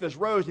 then he takes this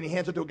rose and he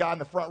hands it to a guy in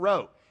the front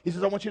row. He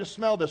says, I want you to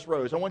smell this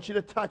rose. I want you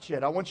to touch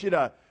it. I want you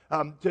to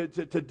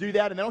do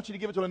that, and I want you to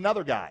give it to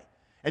another guy.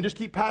 And just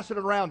keep passing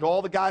it around to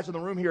all the guys in the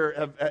room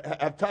here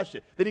have touched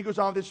it. Then he goes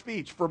on with his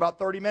speech for about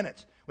 30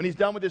 minutes. When he's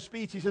done with his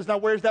speech, he says, now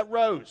where's that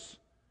rose?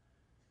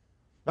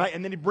 Right?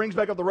 And then he brings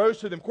back up the rose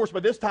to them. Of course, by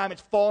this time,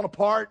 it's fallen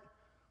apart.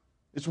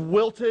 It's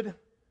wilted.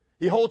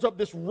 He holds up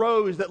this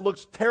rose that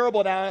looks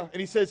terrible now, and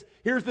he says,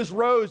 here's this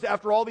rose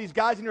after all these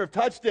guys in here have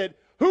touched it.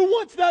 Who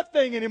wants that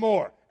thing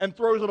anymore? And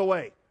throws it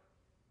away.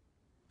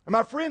 And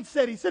my friend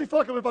said, he felt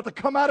like it was about to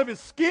come out of his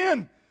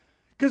skin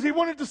because he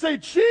wanted to say,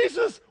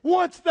 Jesus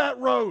wants that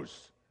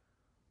rose.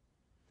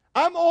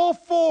 I am all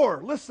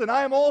for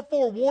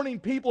warning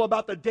people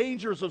about the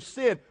dangers of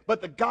sin,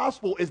 but the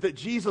gospel is that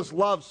Jesus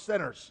loves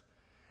sinners.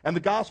 And the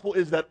gospel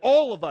is that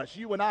all of us,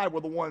 you and I,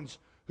 were the ones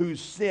whose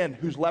sin,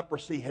 whose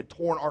leprosy had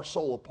torn our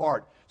soul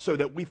apart, so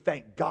that we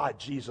thank God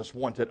Jesus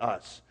wanted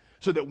us.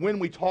 So that when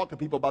we talk to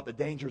people about the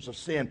dangers of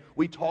sin,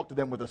 we talk to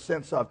them with a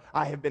sense of,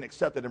 I have been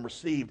accepted and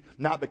received,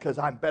 not because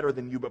I'm better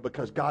than you, but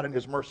because God in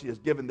his mercy has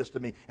given this to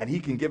me, and he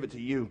can give it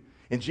to you.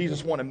 And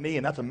Jesus wanted me,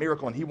 and that's a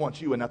miracle, and he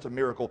wants you, and that's a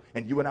miracle,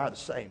 and you and I are the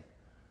same.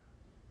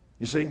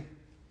 You see?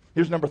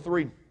 Here's number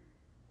three.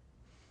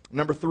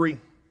 Number three,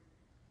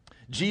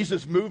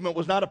 Jesus' movement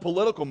was not a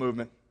political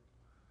movement.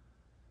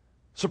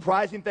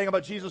 Surprising thing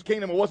about Jesus'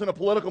 kingdom, it wasn't a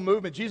political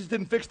movement. Jesus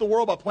didn't fix the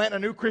world by planting a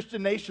new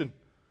Christian nation.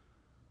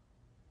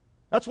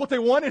 That's what they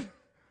wanted.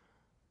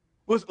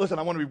 Listen,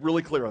 I want to be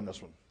really clear on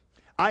this one.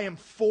 I am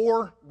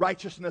for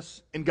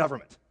righteousness in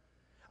government.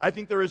 I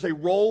think there is a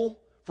role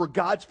for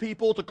God's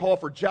people to call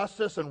for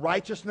justice and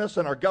righteousness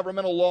in our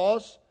governmental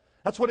laws.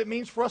 That's what it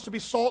means for us to be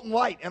salt and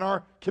light in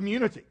our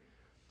community.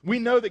 We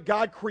know that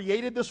God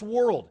created this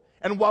world,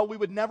 and while we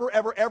would never,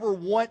 ever, ever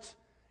want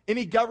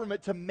any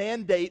government to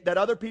mandate that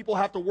other people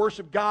have to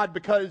worship God,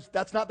 because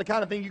that's not the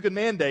kind of thing you can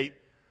mandate,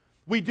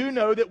 we do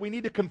know that we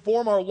need to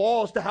conform our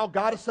laws to how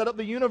God has set up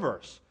the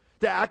universe,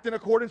 to act in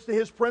accordance to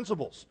his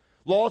principles.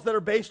 Laws that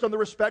are based on the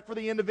respect for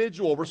the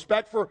individual,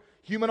 respect for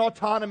human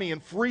autonomy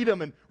and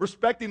freedom, and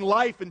respecting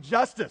life and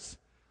justice.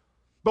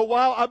 But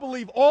while I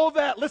believe all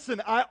that,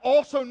 listen, I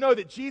also know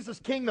that Jesus'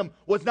 kingdom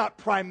was not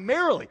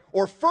primarily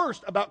or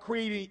first about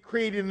creating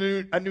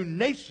a new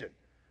nation,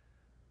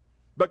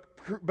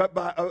 but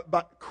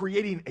by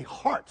creating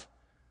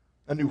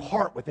a new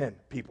heart within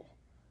people.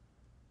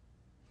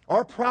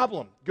 Our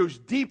problem goes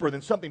deeper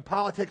than something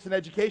politics and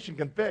education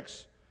can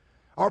fix.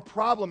 Our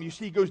problem, you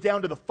see, goes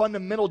down to the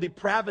fundamental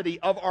depravity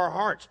of our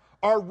hearts.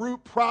 Our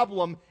root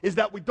problem is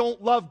that we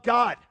don't love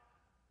God.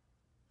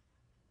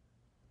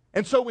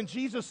 And so when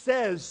Jesus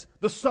says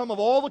the sum of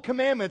all the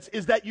commandments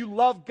is that you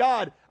love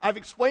God, I've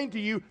explained to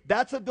you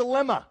that's a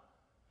dilemma.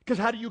 Because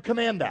how do you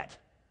command that?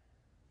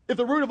 If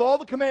the root of all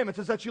the commandments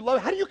is that you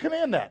love, how do you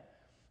command that?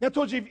 I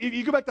told you, if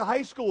you go back to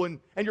high school and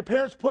your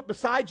parents put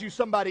beside you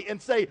somebody and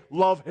say,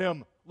 love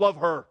him, love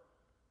her,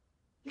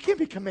 you can't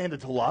be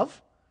commanded to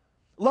love.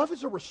 Love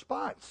is a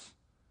response.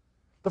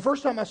 The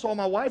first time I saw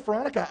my wife,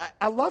 Veronica,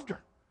 I loved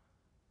her.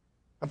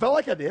 I felt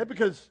like I did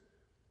because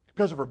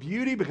of her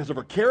beauty, because of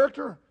her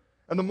character.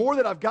 And the more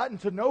that I've gotten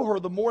to know her,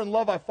 the more in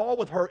love I fall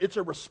with her. It's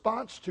a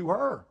response to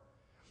her.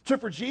 So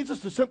for Jesus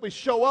to simply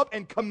show up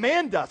and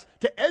command us,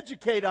 to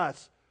educate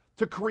us,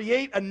 to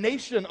create a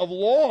nation of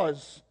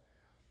laws,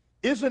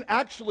 isn't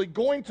actually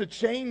going to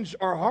change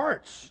our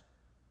hearts.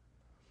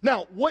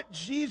 Now, what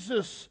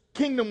Jesus'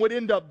 kingdom would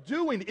end up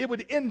doing, it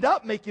would end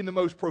up making the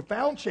most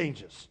profound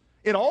changes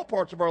in all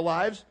parts of our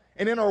lives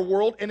and in our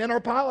world and in our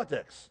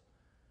politics.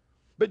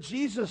 But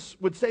Jesus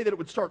would say that it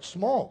would start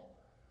small.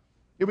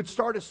 It would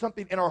start as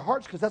something in our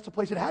hearts because that's the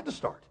place it had to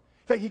start.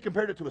 In fact, he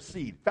compared it to a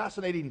seed.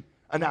 Fascinating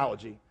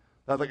analogy.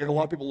 I think a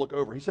lot of people look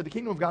over. He said the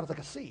kingdom of God is like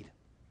a seed.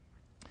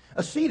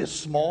 A seed is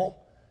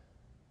small.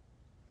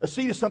 A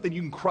seed is something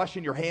you can crush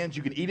in your hands.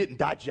 You can eat it and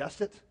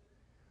digest it.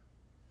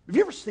 Have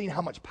you ever seen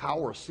how much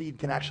power a seed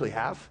can actually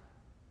have?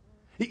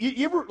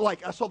 You ever,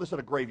 like, I saw this at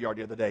a graveyard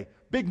the other day.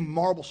 Big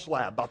marble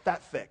slab, about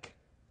that thick.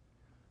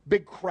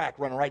 Big crack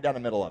running right down the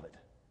middle of it.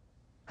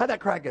 How'd that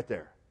crack get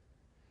there?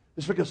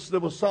 It's because there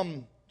was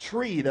some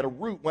tree that a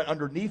root went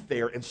underneath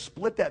there and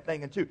split that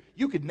thing in two.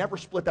 You could never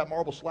split that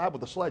marble slab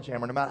with a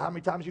sledgehammer, no matter how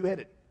many times you hit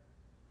it.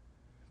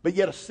 But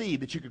yet a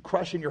seed that you could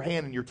crush in your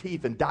hand and your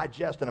teeth and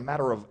digest in a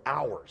matter of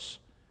hours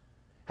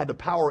had the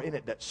power in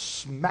it that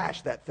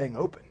smashed that thing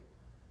open.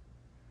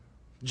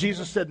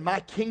 Jesus said, my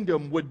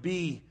kingdom would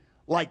be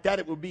like that.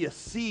 It would be a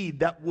seed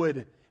that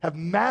would have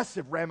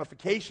massive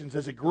ramifications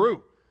as it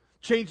grew.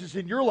 Changes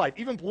in your life,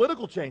 even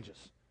political changes.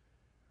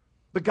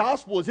 The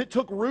gospel, as it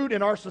took root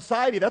in our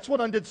society, that's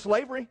what undid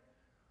slavery.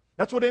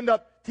 That's what ended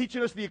up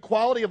teaching us the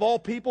equality of all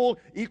people,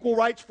 equal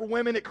rights for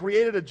women. It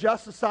created a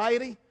just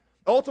society.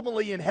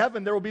 Ultimately, in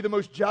heaven, there will be the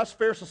most just,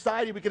 fair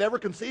society we could ever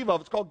conceive of.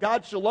 It's called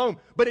God's Shalom.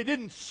 But it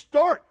didn't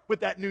start with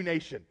that new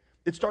nation.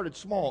 It started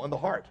small in the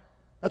heart.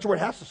 That's where it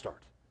has to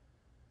start.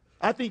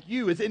 I think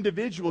you, as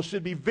individuals,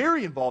 should be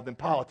very involved in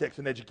politics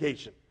and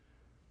education.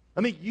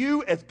 I think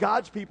you, as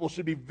God's people,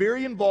 should be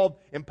very involved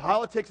in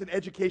politics and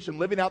education,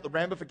 living out the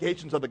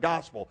ramifications of the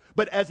gospel.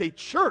 But as a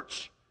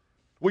church,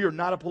 we are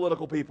not a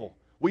political people.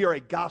 We are a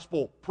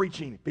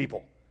gospel-preaching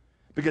people.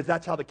 Because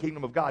that's how the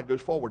kingdom of God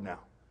goes forward now.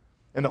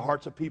 In the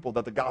hearts of people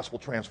that the gospel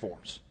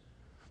transforms.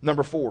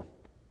 Number 4,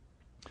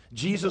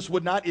 Jesus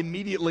would not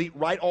immediately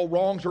right all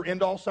wrongs or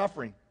end all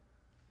suffering.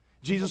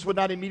 Jesus would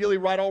not immediately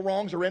right all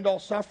wrongs or end all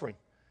suffering.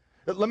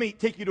 Let me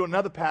take you to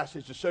another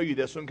passage to show you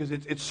this one, because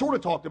it's sort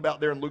of talked about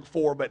there in Luke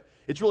 4, but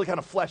it's really kind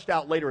of fleshed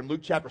out later in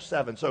Luke chapter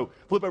 7. So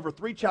flip over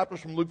 3 chapters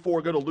from Luke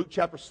 4, go to Luke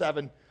chapter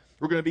 7.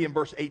 We're going to be in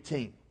verse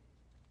 18.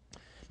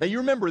 Now you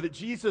remember that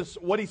Jesus,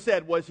 what he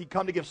said was he'd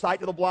come to give sight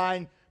to the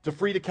blind, to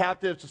free the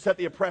captives, to set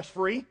the oppressed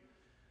free.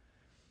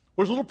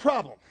 There's a little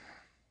problem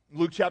in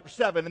Luke chapter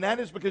 7, and that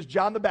is because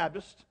John the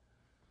Baptist,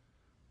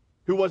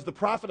 who was the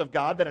prophet of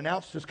God that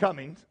announced his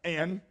coming,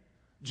 and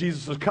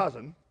Jesus'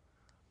 cousin,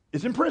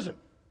 is in prison.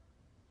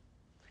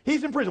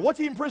 He's in prison. What's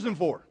he in prison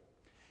for?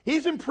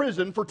 He's in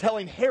prison for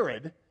telling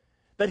Herod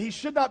that he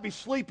should not be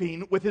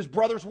sleeping with his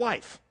brother's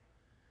wife,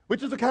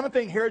 which is the kind of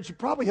thing Herod should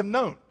probably have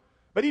known.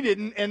 But he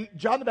didn't, and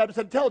John the Baptist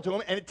had to tell it to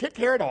him, and it ticked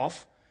Herod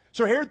off.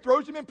 So Herod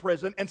throws him in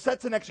prison and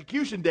sets an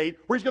execution date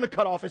where he's going to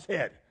cut off his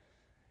head.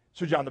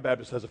 So John the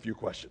Baptist has a few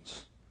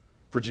questions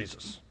for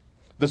Jesus.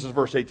 This is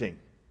verse 18.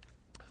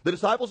 The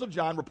disciples of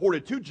John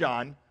reported to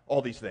John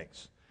all these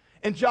things.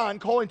 And John,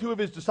 calling 2 of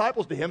his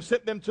disciples to him,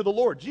 sent them to the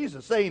Lord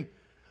Jesus, saying,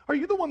 are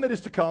you the one that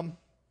is to come,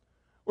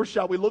 or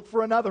shall we look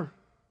for another?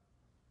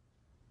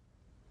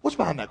 What's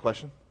behind that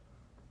question?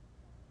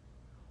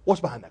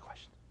 What's behind that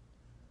question?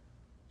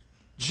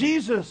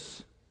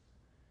 Jesus,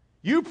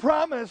 you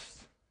promised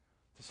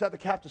to set the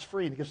captives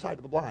free and to give sight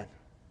to the blind.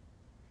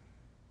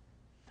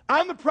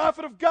 I'm the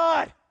prophet of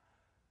God.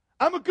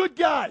 I'm a good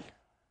guy.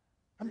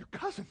 I'm your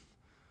cousin.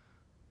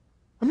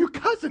 I'm your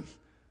cousin.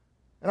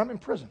 And I'm in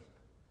prison,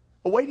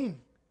 awaiting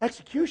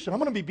execution. I'm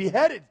going to be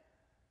beheaded.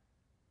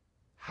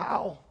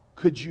 How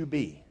could you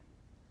be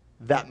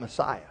that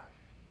Messiah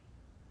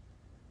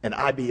and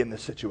I be in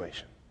this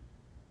situation?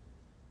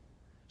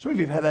 Some of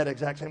you have had that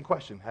exact same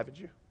question, haven't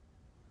you?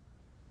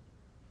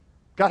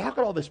 God, how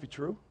could all this be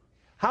true?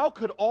 How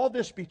could all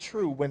this be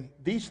true when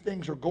these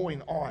things are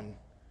going on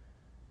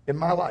in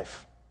my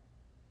life?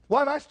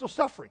 Why am I still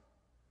suffering?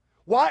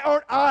 Why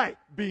aren't I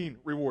being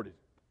rewarded?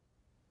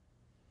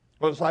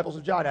 Well, the disciples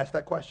of John asked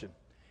that question.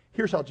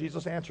 Here's how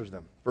Jesus answers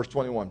them. Verse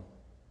 21.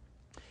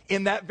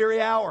 In that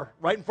very hour,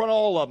 right in front of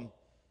all of them,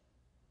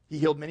 he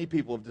healed many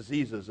people of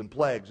diseases and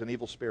plagues and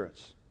evil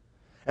spirits.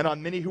 And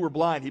on many who were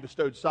blind, he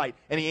bestowed sight.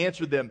 And he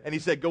answered them, and he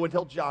said, go and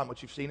tell John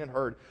what you've seen and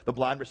heard. The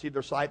blind receive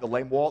their sight, the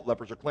lame walk,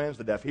 lepers are cleansed,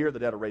 the deaf hear, the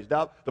dead are raised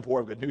up, the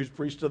poor have good news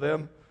preached to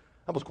them.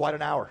 That was quite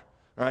an hour,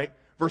 all right?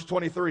 Verse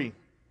 23,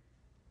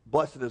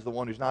 blessed is the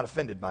one who's not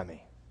offended by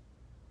me.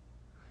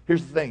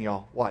 Here's the thing,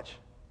 y'all. Watch.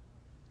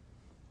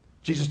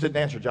 Jesus didn't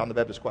answer John the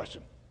Baptist's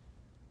question.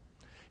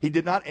 He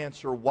did not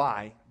answer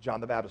why John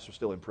the Baptist was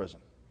still in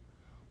prison.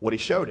 What he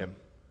showed him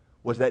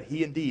was that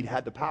he indeed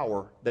had the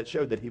power that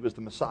showed that he was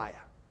the Messiah.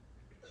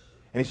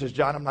 And he says,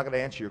 John, I'm not going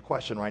to answer your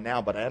question right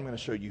now, but I am going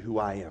to show you who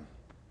I am.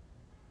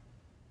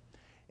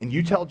 And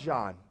you tell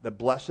John that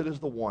blessed is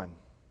the one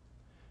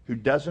who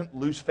doesn't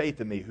lose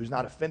faith in me, who's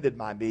not offended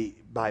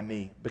by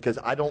me, because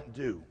I don't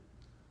do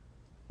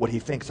what he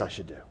thinks I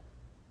should do.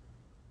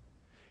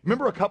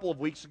 Remember a couple of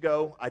weeks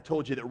ago, I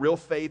told you that real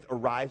faith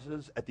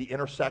arises at the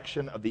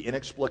intersection of the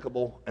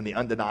inexplicable and the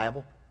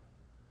undeniable?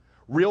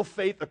 Real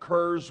faith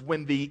occurs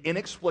when the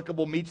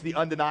inexplicable meets the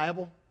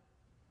undeniable.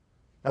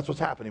 That's what's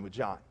happening with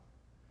John.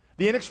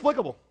 The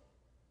inexplicable.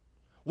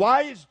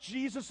 Why is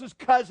Jesus'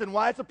 cousin,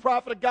 why is the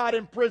prophet of God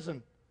in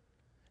prison?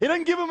 He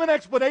doesn't give him an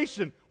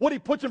explanation. What he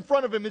puts in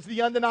front of him is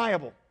the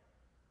undeniable.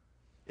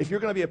 if you're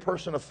going to be a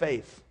person of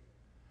faith,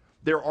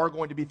 there are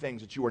going to be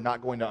things that you are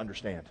not going to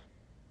understand.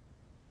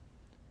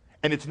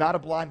 And it's not a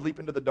blind leap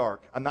into the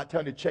dark. I'm not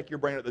telling you to check your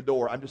brain at the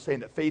door. I'm just saying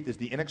that faith is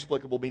the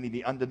inexplicable, meaning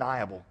the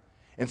undeniable.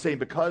 And saying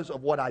because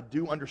of what I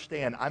do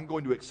understand, I'm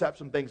going to accept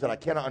some things that I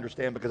cannot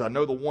understand because I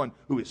know the one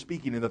who is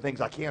speaking in the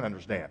things I can't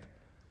understand.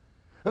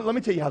 Let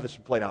me tell you how this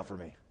played out for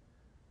me.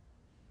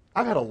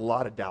 I've had a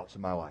lot of doubts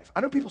in my life.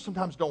 I know people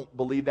sometimes don't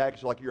believe that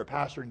because you're a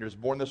pastor and you're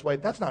just born this way.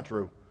 That's not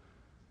true.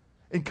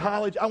 In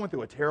college, I went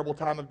through a terrible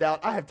time of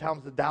doubt. I have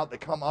times of doubt that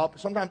come up.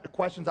 Sometimes the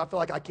questions I feel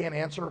like I can't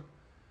answer.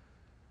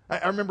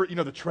 I remember,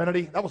 the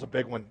Trinity. That was a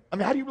big one. I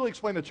mean, how do you really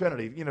explain the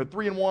Trinity?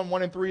 3 in 1,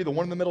 1 in 3, the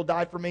one in the middle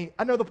died for me.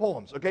 I know the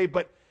poems, okay?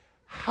 But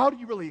how do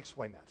you really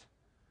explain that?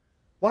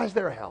 Why is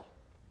there a hell?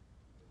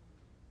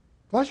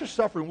 Why is there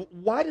suffering?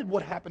 Why did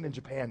what happened in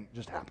Japan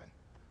just happen?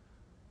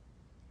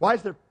 Why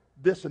is there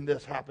this and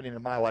this happening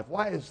in my life?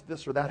 Why is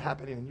this or that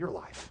happening in your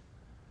life?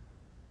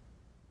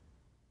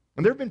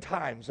 And there have been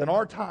times, and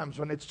are times,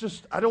 when it's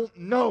just, I don't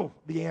know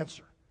the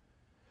answer.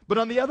 But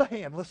on the other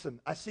hand, listen,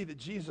 I see that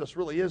Jesus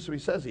really is who he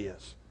says he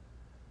is.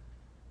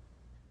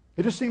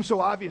 It just seems so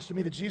obvious to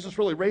me that Jesus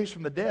really raised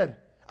from the dead.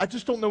 I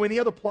just don't know any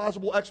other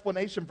plausible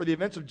explanation for the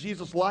events of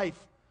Jesus'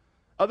 life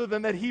other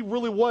than that he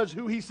really was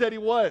who he said he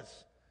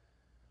was.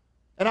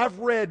 And I've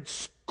read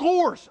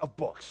scores of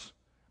books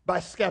by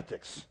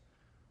skeptics.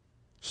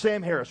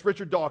 Sam Harris,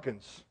 Richard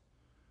Dawkins,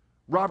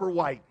 Robert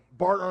White,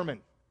 Bart Ehrman,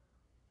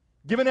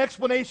 giving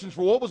explanations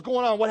for what was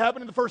going on, what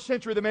happened in the first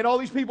century that made all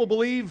these people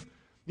believe,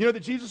 that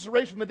Jesus was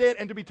raised from the dead.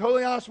 And to be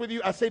totally honest with you,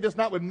 I say this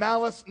not with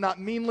malice,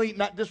 not meanly,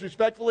 not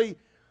disrespectfully.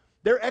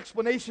 Their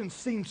explanations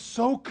seem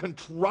so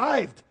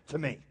contrived to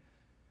me.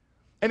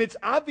 And it's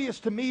obvious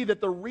to me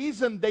that the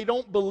reason they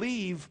don't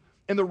believe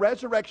in the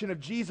resurrection of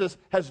Jesus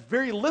has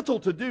very little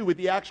to do with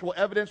the actual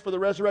evidence for the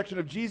resurrection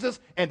of Jesus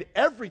and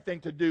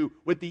everything to do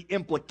with the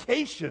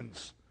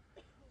implications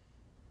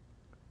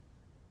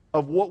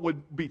of what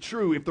would be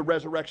true if the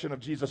resurrection of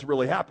Jesus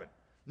really happened.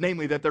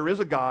 Namely, that there is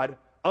a God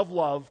of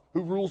love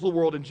who rules the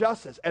world in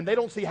justice. And they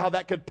don't see how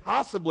that could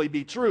possibly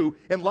be true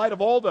in light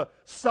of all the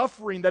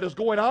suffering that is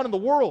going on in the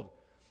world.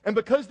 And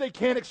because they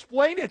can't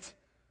explain it,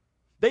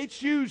 they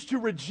choose to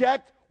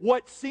reject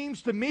what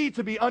seems to me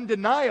to be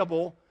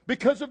undeniable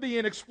because of the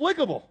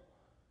inexplicable.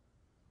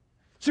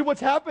 See, what's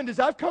happened is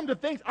I've come to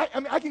think,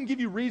 I can give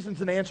you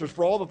reasons and answers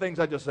for all the things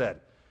I just said.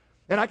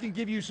 And I can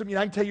give you some,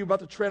 I can tell you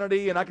about the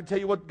Trinity, and I can tell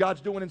you what God's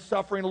doing in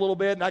suffering a little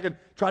bit, and I can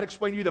try to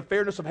explain to you the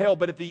fairness of hell.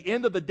 But at the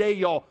end of the day,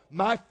 y'all,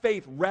 my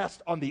faith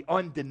rests on the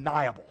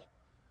undeniable.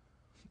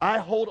 I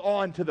hold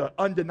on to the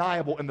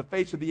undeniable in the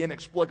face of the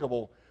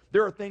inexplicable.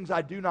 There are things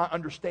I do not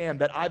understand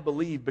that I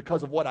believe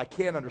because of what I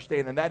can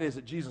understand, and that is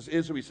that Jesus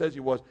is who he says he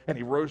was, and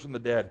he rose from the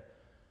dead.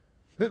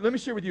 Let me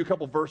share with you a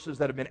couple verses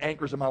that have been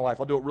anchors in my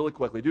life. I'll do it really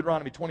quickly.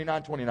 Deuteronomy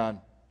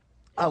 29:29.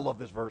 I love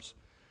this verse.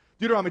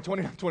 Deuteronomy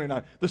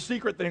 29:29. The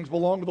secret things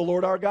belong to the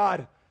Lord our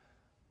God.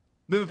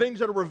 The things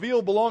that are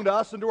revealed belong to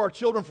us and to our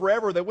children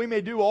forever, that we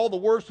may do all the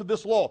words of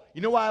this law. You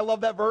know why I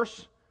love that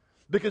verse?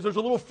 Because there's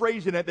a little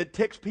phrase in it that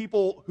ticks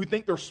people who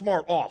think they're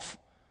smart off.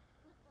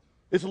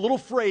 It's a little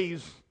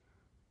phrase,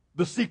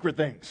 the secret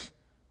things.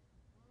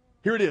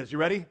 Here it is. You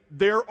ready?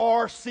 There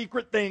are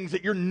secret things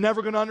that you're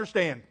never going to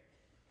understand.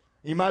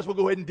 You might as well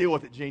go ahead and deal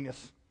with it,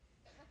 genius.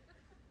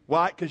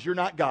 Why? Because you're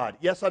not God.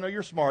 Yes, I know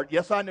you're smart.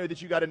 Yes, I know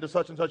that you got into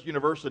such and such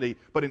university,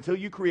 but until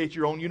you create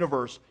your own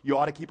universe, you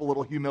ought to keep a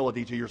little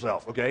humility to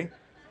yourself, okay?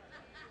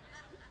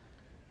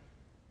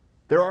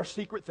 There are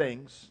secret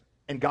things,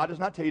 and God does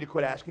not tell you to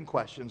quit asking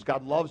questions.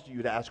 God loves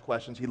you to ask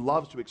questions. He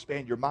loves to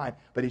expand your mind,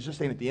 but he's just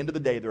saying at the end of the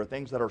day, there are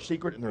things that are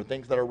secret and there are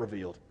things that are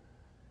revealed.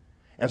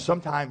 And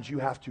sometimes you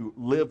have to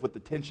live with the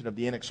tension of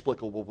the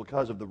inexplicable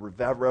because of the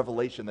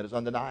revelation that is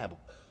undeniable.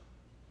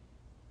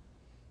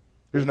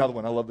 Here's another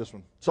one. I love this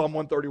one. Psalm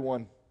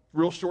 131.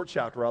 Real short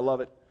chapter. I love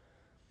it.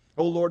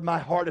 Oh Lord, my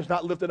heart is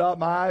not lifted up.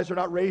 My eyes are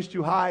not raised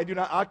too high. I do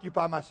not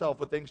occupy myself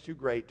with things too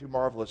great, too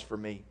marvelous for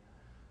me.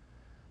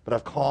 But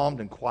I've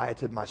calmed and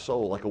quieted my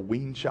soul like a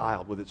weaned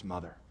child with its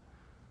mother.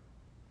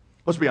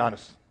 Let's be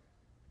honest.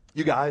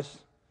 You guys,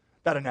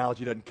 that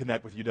analogy doesn't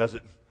connect with you, does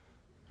it?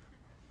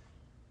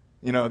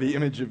 The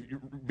image of you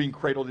being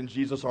cradled in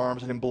Jesus'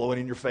 arms and him blowing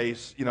in your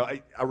face.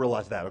 I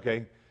realize that,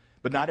 okay?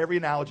 But not every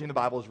analogy in the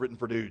Bible is written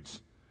for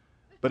dudes.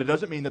 But it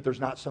doesn't mean that there's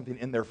not something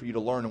in there for you to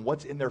learn. And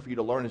what's in there for you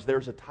to learn is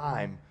there's a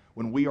time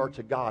when we are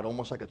to God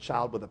almost like a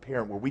child with a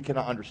parent, where we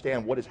cannot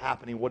understand what is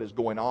happening, what is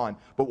going on.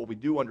 But what we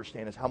do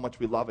understand is how much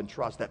we love and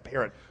trust that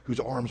parent whose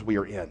arms we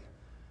are in.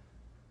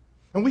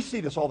 And we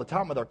see this all the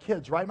time with our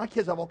kids, right? My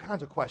kids have all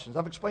kinds of questions.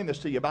 I've explained this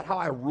to you about how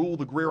I rule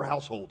the Greer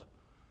household.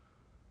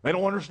 They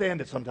don't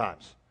understand it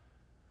sometimes.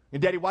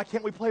 And Daddy, why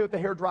can't we play with the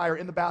hairdryer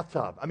in the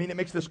bathtub? I mean, it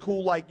makes this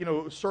cool,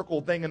 circle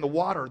thing in the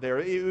water there.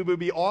 It would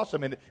be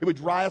awesome, and it would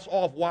dry us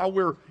off while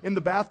we're in the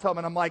bathtub.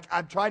 And I'm like,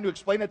 I'm trying to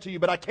explain it to you,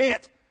 but I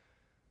can't.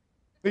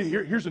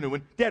 Here's a new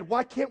one. Dad,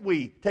 why can't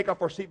we take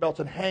off our seatbelts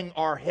and hang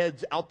our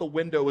heads out the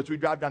window as we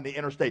drive down the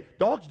interstate?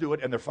 Dogs do it,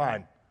 and they're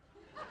fine.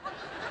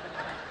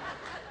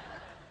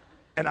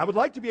 And I would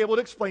like to be able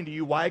to explain to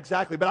you why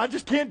exactly, but I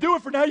just can't do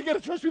it for now. You got to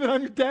trust me that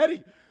I'm your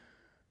daddy.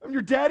 I'm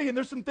your daddy, and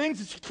there's some things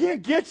that she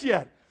can't get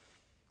yet.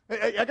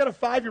 I got a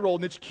 5-year-old,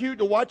 and it's cute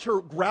to watch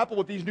her grapple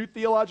with these new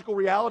theological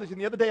realities.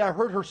 And the other day, I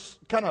heard her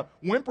kind of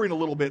whimpering a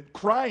little bit,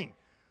 crying.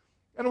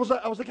 And I was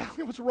like,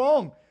 Allie, what's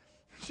wrong?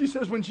 She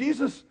says, when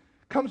Jesus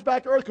comes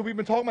back to earth, because we've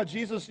been talking about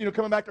Jesus,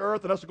 coming back to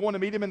earth and us going to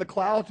meet him in the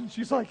clouds. And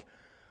she's like,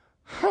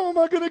 how am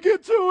I going to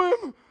get to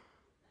him?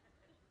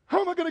 How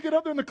am I going to get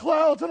up there in the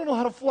clouds? I don't know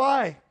how to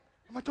fly.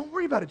 I'm like, don't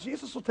worry about it.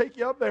 Jesus will take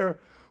you up there.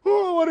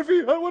 Oh, what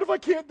if I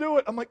can't do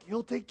it? I'm like,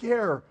 he'll take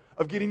care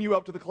of getting you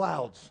up to the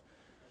clouds.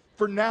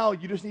 For now,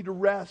 you just need to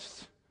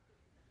rest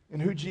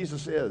in who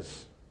Jesus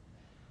is.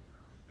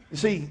 You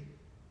see,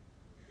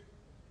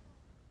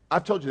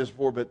 I've told you this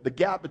before, but the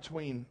gap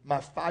between my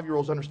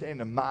 5-year-old's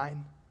understanding and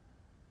mine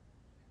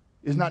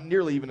is not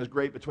nearly even as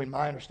great between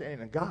my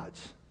understanding and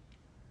God's.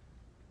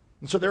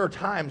 And so there are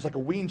times, like a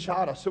weaned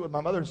child, I'll sit with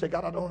my mother and say,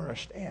 God, I don't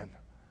understand.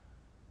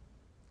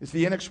 It's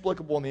the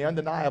inexplicable and the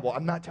undeniable.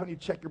 I'm not telling you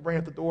to check your brain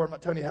at the door. I'm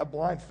not telling you to have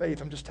blind faith.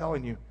 I'm just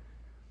telling you,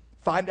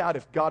 find out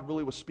if God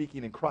really was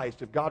speaking in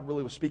Christ, if God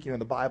really was speaking in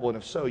the Bible, and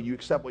if so, you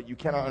accept what you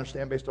cannot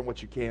understand based on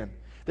what you can.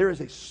 There is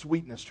a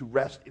sweetness to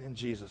rest in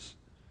Jesus.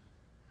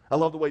 I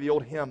love the way the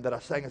old hymn that I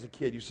sang as a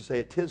kid used to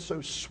say, "'Tis so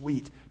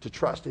sweet to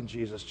trust in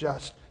Jesus,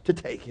 just to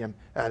take him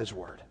at his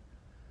word."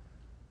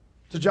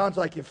 So John's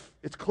like, if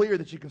it's clear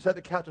that you can set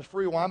the captives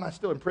free, why am I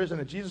still in prison?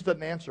 And Jesus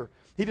doesn't answer.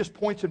 He just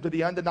points him to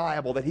the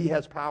undeniable, that he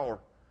has power.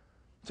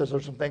 He says,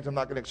 there's some things I'm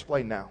not going to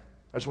explain now.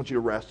 I just want you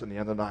to rest in the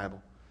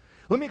undeniable.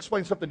 Let me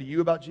explain something to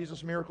you about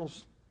Jesus'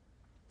 miracles.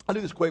 I'll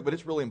do this quick, but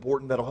it's really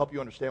important. That'll help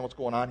you understand what's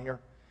going on here.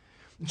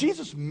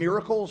 Jesus'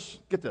 miracles,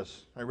 get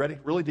this. Are you ready?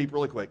 Really deep,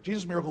 really quick.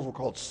 Jesus' miracles were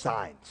called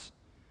signs.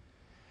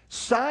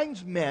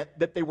 Signs meant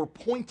that they were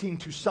pointing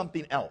to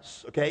something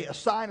else, okay? A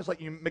sign is like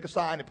you make a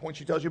sign, it points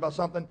you, tells you about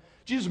something.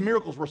 Jesus'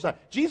 miracles were signs.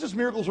 Jesus'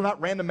 miracles were not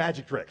random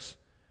magic tricks.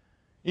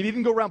 He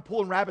didn't go around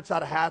pulling rabbits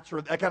out of hats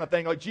or that kind of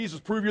thing. Like, Jesus,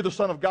 prove you're the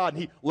Son of God,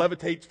 and he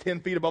levitates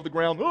 10 feet above the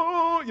ground.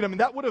 Oh,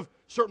 that would have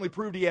certainly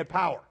proved he had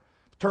power.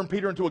 Turn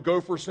Peter into a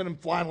gopher, send him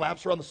flying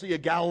laps around the Sea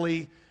of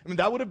Galilee.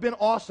 That would have been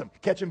awesome.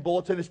 Catching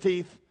bullets in his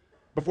teeth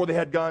before they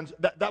had guns.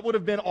 That would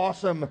have been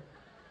awesome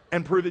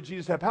and prove that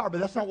Jesus had power,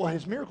 but that's not what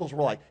his miracles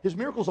were like. His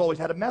miracles always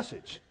had a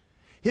message.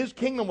 His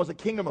kingdom was a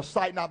kingdom of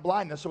sight, not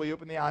blindness, so he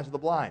opened the eyes of the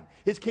blind.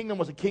 His kingdom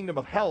was a kingdom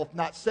of health,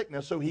 not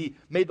sickness, so he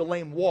made the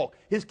lame walk.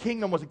 His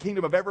kingdom was a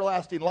kingdom of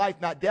everlasting life,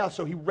 not death,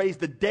 so he raised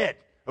the dead,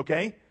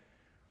 okay?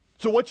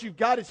 So what you've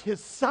got is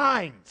his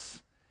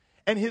signs,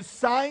 and his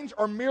signs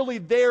are merely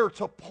there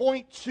to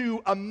point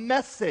to a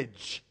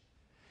message.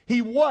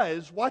 He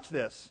was, watch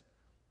this,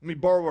 let me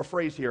borrow a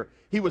phrase here.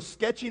 He was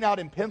sketching out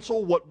in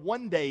pencil what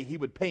one day he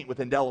would paint with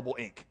indelible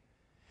ink.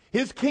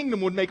 His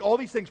kingdom would make all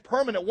these things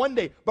permanent one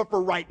day, but for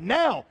right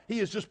now, he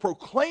is just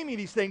proclaiming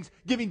these things,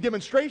 giving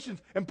demonstrations,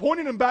 and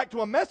pointing them back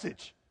to a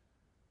message.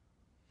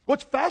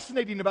 What's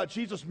fascinating about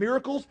Jesus'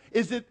 miracles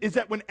is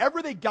that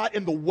whenever they got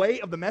in the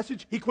way of the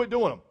message, he quit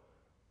doing them.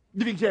 I'll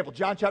give you an example.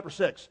 John chapter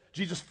 6.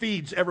 Jesus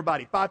feeds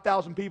everybody,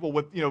 5,000 people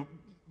with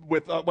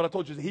what I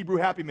told you is a Hebrew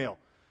Happy Meal.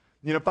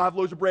 5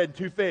 loaves of bread and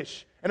 2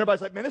 fish. And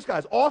everybody's like, man, this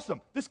guy's awesome.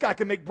 This guy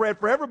can make bread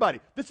for everybody.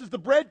 This is the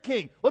bread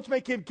king. Let's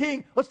make him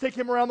king. Let's take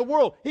him around the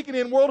world. He can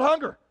end world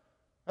hunger.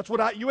 That's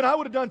what you and I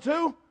would have done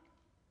too.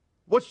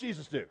 What's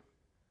Jesus do?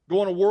 Go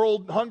on a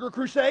world hunger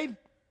crusade?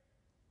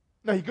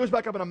 No, he goes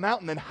back up on a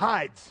mountain and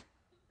hides.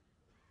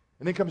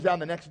 And then comes down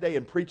the next day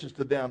and preaches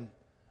to them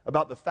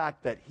about the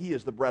fact that he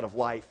is the bread of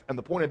life. And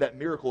the point of that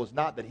miracle is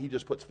not that he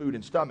just puts food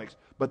in stomachs,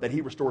 but that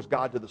he restores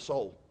God to the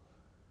soul.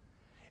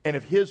 And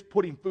if his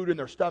putting food in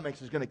their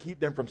stomachs is going to keep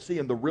them from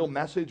seeing the real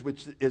message,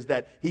 which is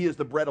that he is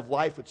the bread of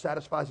life which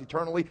satisfies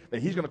eternally,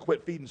 then he's going to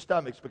quit feeding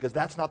stomachs, because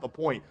that's not the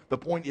point. The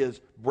point is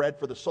bread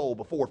for the soul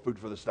before food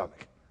for the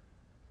stomach.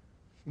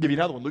 I'll give you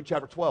another one, Luke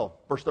chapter 12,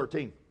 verse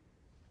 13.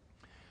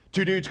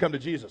 2 dudes come to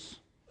Jesus.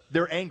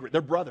 They're angry.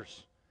 They're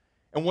brothers.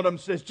 And one of them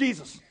says,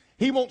 Jesus,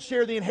 he won't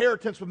share the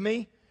inheritance with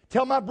me.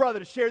 Tell my brother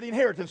to share the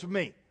inheritance with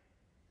me.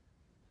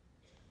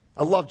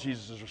 I love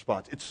Jesus'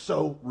 response. It's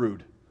so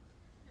rude.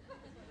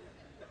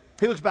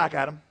 He looks back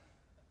at him.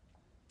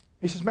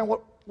 He says, man,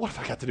 what have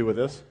I got to do with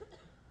this?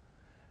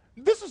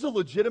 This is a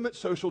legitimate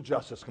social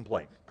justice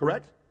complaint,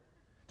 correct?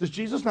 Does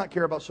Jesus not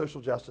care about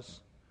social justice?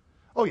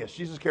 Oh, yes,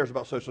 Jesus cares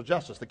about social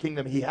justice. The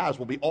kingdom he has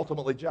will be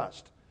ultimately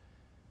just.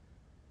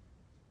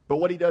 But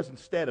what he does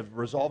instead of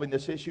resolving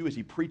this issue is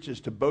he preaches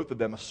to both of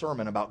them a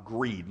sermon about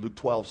greed, Luke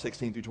 12,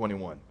 16 through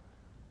 21.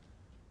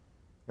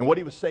 And what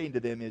he was saying to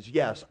them is,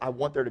 yes, I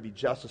want there to be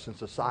justice in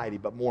society,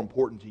 but more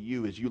important to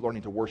you is you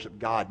learning to worship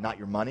God, not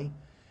your money.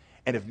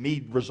 And if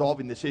me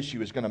resolving this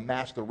issue is going to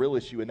mask the real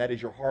issue, and that is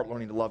your heart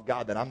learning to love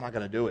God, then I'm not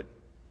going to do it.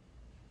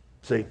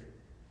 See?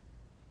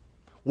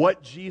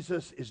 What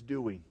Jesus is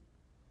doing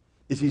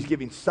is he's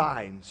giving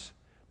signs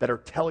that are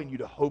telling you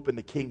to hope in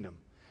the kingdom.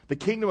 The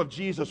kingdom of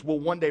Jesus will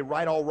one day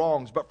right all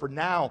wrongs, but for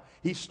now,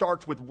 he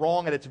starts with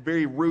wrong at its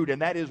very root,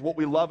 and that is what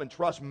we love and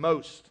trust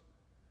most.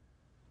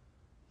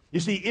 You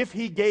see, if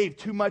he gave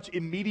too much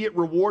immediate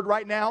reward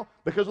right now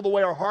because of the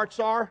way our hearts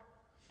are,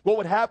 What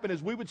would happen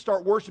is we would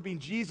start worshiping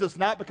Jesus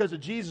not because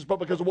of Jesus, but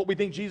because of what we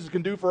think Jesus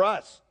can do for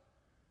us.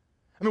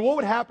 I mean, what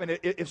would happen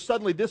if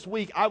suddenly this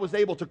week I was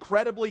able to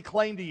credibly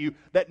claim to you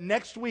that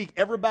next week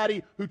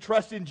everybody who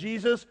trusts in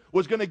Jesus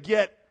was going to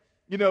get,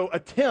 a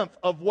tenth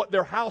of what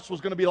their house was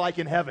going to be like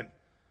in heaven?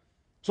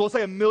 So let's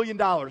say $1 million,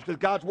 because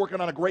God's working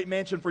on a great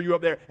mansion for you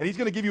up there, and he's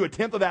going to give you a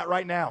tenth of that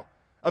right now.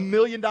 $1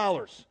 million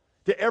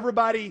to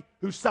everybody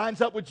who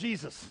signs up with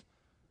Jesus.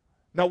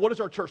 Now, what does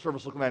our church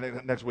service look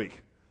like next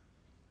week?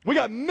 We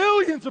got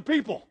millions of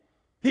people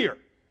here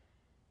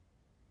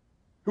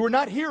who are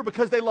not here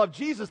because they love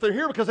Jesus. They're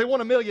here because they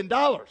want $1 million.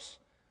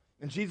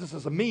 And Jesus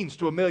is a means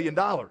to $1 million.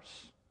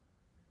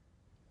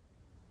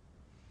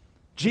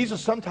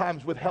 Jesus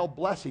sometimes withheld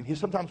blessing. He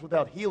sometimes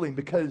withheld healing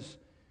because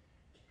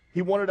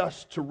he wanted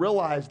us to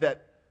realize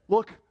that,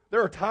 look,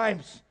 there are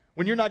times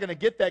when you're not going to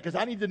get that because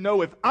I need to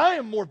know if I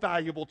am more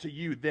valuable to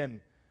you than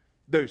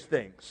those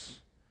things.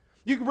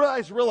 You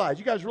guys realize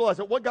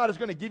that what God is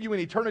going to give you in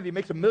eternity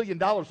makes $1 million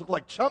look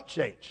like chump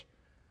change.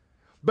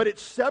 But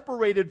it's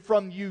separated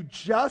from you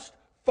just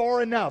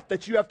far enough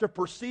that you have to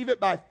perceive it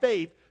by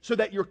faith so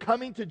that your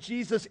coming to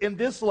Jesus in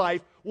this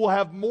life will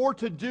have more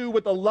to do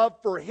with a love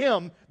for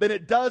him than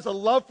it does a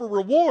love for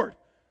reward.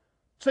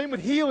 Same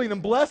with healing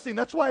and blessing.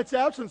 That's why it's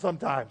absent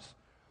sometimes.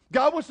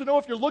 God wants to know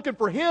if you're looking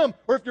for him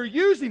or if you're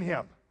using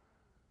him.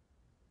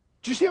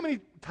 Do you see how many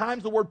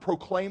times the word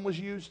proclaim was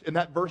used in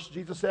that verse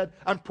Jesus said?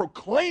 I'm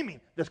proclaiming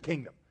this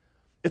kingdom.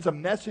 It's a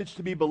message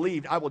to be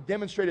believed. I will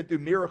demonstrate it through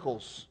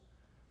miracles.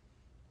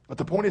 But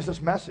the point is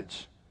this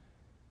message.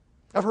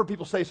 I've heard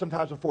people say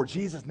sometimes before,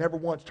 Jesus never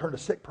once turned a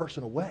sick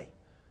person away.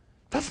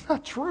 That's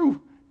not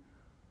true.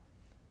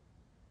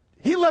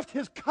 He left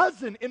his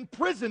cousin in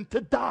prison to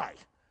die.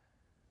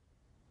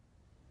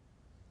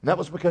 And that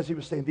was because he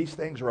was saying these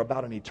things are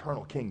about an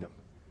eternal kingdom.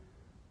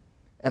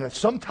 And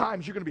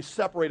sometimes you're going to be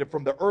separated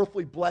from the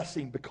earthly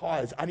blessing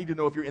because I need to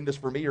know if you're in this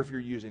for me or if you're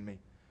using me.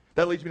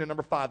 That leads me to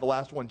number 5, the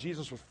last one.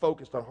 Jesus was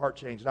focused on heart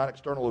change, not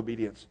external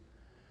obedience.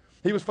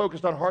 He was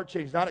focused on heart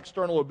change, not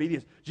external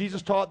obedience.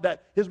 Jesus taught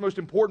that his most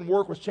important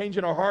work was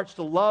changing our hearts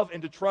to love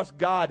and to trust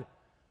God.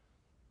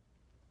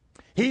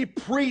 He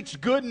preached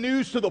good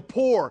news to the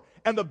poor,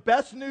 and the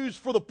best news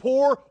for the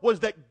poor was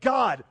that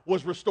God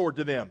was restored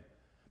to them.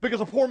 Because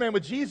a poor man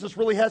with Jesus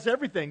really has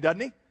everything, doesn't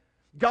he?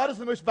 God is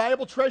the most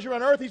valuable treasure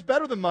on earth. He's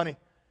better than money.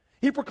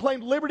 He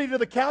proclaimed liberty to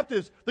the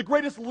captives. The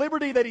greatest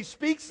liberty that he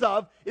speaks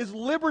of is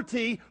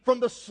liberty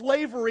from the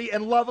slavery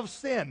and love of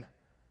sin.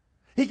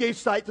 He gave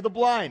sight to the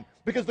blind,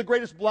 because the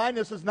greatest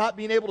blindness is not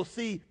being able to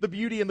see the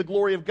beauty and the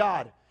glory of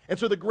God. And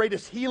so the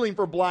greatest healing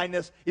for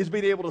blindness is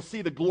being able to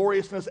see the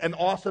gloriousness and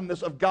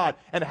awesomeness of God.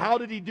 And how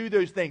did he do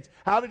those things?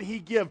 How did he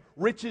give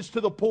riches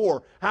to the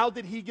poor? How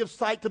did he give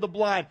sight to the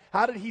blind?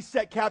 How did he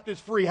set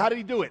captives free? How did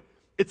he do it?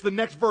 It's the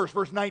next verse,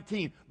 verse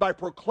 19, by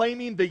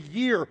proclaiming the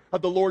year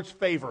of the Lord's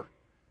favor.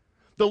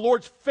 The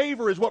Lord's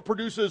favor is what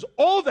produces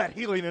all that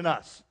healing in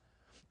us.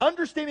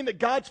 Understanding that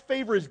God's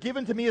favor is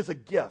given to me as a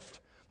gift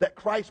that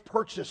Christ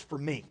purchased for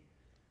me.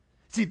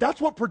 See,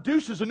 that's what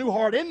produces a new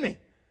heart in me.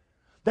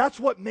 That's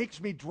what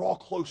makes me draw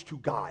close to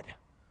God,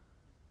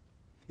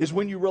 is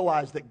when you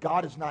realize that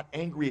God is not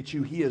angry at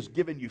you. He has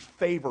given you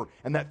favor,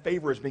 and that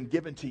favor has been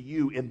given to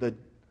you in the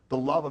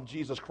love of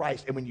Jesus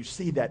Christ. And when you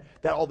see that,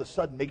 that all of a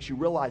sudden makes you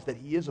realize that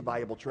he is a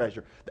valuable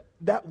treasure.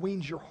 That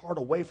weans your heart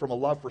away from a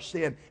love for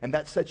sin, and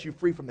that sets you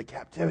free from the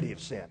captivity of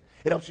sin.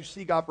 It helps you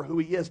see God for who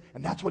he is,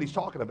 and that's what he's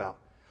talking about.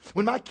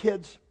 When my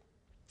kids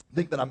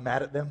think that I'm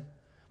mad at them,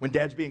 when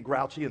Dad's being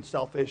grouchy and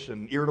selfish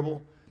and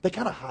irritable, they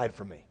kind of hide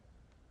from me.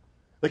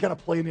 They kind of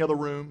play in the other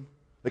room.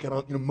 They kind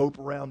of mope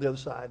around the other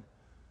side.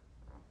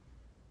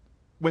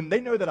 When they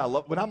know that I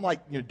love, when I'm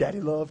like,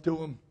 daddy love to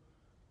them,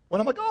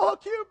 when I'm like, oh, how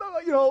cute,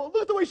 look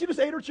at the way she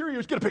just ate her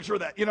Cheerios, get a picture of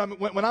that.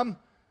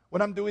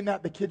 When I'm doing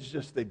that, the kids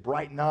they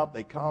brighten up,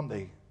 they come,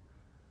 they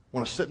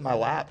want to sit in my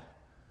lap.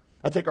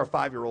 I take our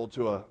 5-year-old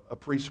to a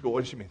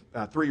preschool,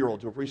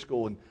 3-year-old to a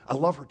preschool, and I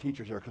love her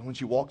teachers there because when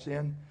she walks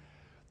in,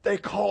 they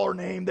call her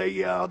name, they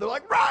yell, they're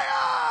like,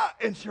 Raya!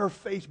 And her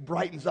face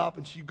brightens up,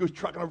 and she goes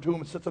trucking over to him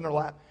and sits in her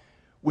lap.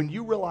 When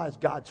you realize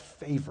God's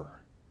favor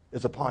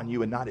is upon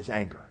you and not his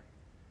anger,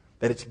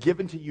 that it's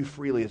given to you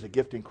freely as a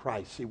gift in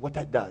Christ, see, what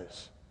that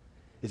does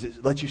is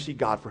it lets you see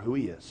God for who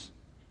he is.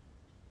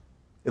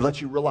 It lets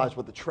you realize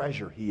what the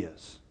treasure he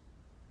is.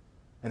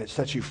 And it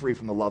sets you free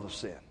from the love of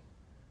sin.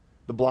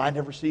 The blind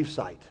have received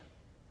sight.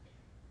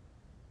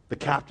 The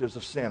captives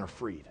of sin are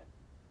freed.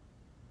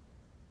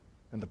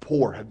 And the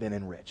poor have been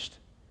enriched.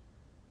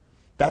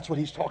 That's what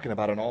he's talking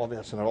about in all of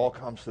this, and it all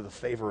comes to the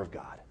favor of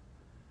God.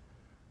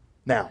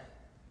 Now,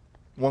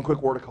 one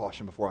quick word of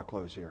caution before I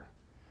close here.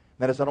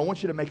 That is, I don't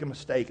want you to make a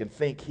mistake and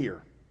think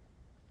here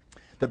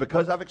that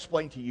because I've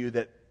explained to you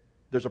that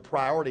there's a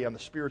priority on the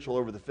spiritual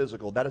over the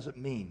physical, that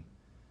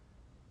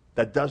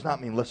does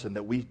not mean, listen,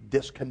 that we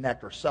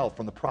disconnect ourselves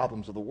from the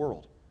problems of the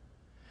world.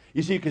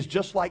 You see, because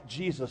just like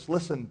Jesus,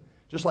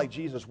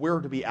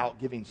 we're to be out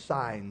giving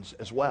signs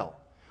as well.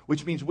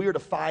 Which means we are to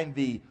find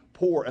the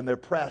poor and the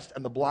oppressed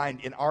and the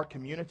blind in our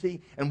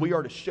community, and we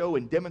are to show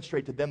and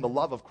demonstrate to them the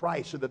love of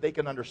Christ so that they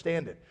can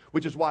understand it,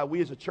 which is why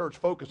we as a church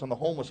focus on the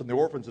homeless and the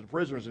orphans and the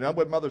prisoners and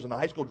unwed mothers and the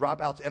high school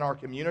dropouts in our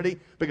community,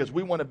 because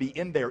we want to be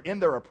in their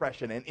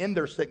oppression and in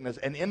their sickness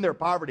and in their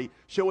poverty,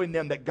 showing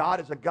them that God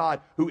is a God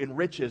who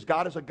enriches,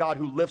 God is a God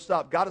who lifts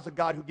up, God is a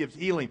God who gives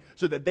healing,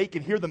 so that they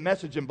can hear the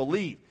message and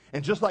believe.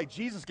 And just like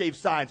Jesus gave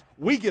signs,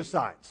 we give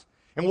signs.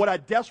 And what I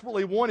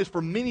desperately want is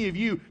for many of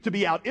you to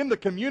be out in the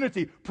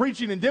community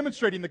preaching and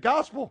demonstrating the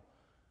gospel.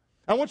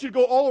 I want you to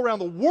go all around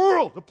the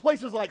world to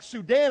places like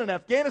Sudan and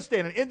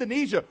Afghanistan and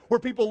Indonesia, where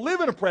people live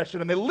in oppression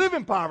and they live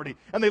in poverty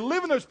and they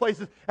live in those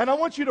places. And I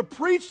want you to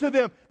preach to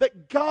them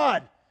that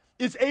God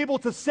is able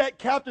to set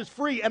captives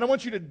free. And I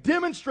want you to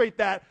demonstrate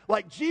that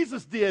like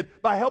Jesus did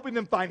by helping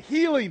them find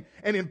healing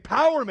and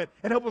empowerment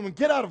and helping them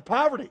get out of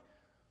poverty.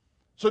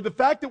 So the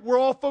fact that we're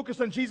all focused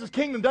on Jesus'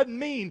 kingdom doesn't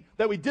mean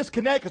that we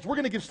disconnect, because we're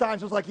going to give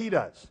signs just like he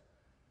does.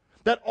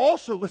 That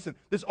also, listen,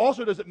 this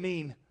also doesn't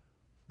mean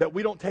that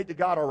we don't take to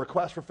God our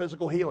request for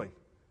physical healing.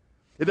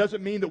 It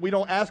doesn't mean that we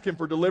don't ask him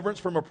for deliverance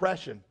from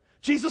oppression.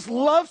 Jesus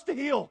loves to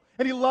heal,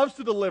 and he loves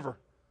to deliver.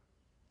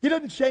 He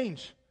doesn't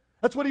change.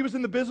 That's what he was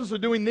in the business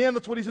of doing then.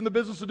 That's what he's in the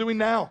business of doing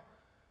now.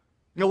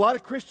 You know, a lot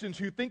of Christians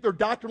who think they're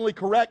doctrinally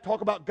correct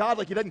talk about God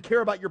like he doesn't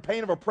care about your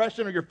pain of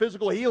oppression or your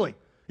physical healing.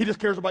 He just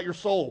cares about your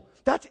soul.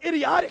 That's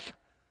idiotic.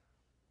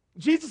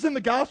 Jesus in the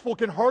gospel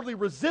can hardly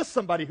resist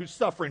somebody who's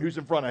suffering, who's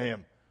in front of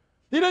him.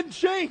 He doesn't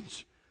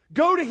change.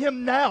 Go to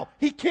him now.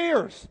 He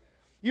cares.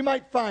 You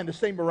might find the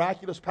same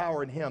miraculous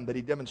power in him that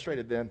he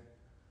demonstrated then.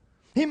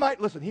 He might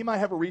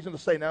have a reason to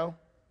say no,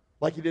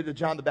 like he did to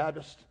John the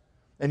Baptist,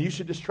 and you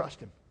should just trust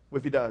him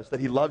if he does,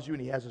 that he loves you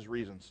and he has his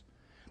reasons.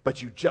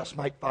 But you just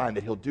might find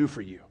that he'll do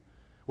for you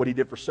what he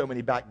did for so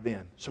many back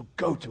then. So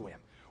go to him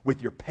with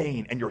your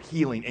pain and your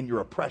healing and your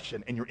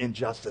oppression and your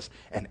injustice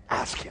and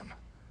ask him,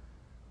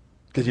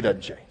 because he doesn't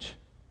change.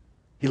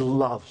 He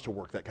loves to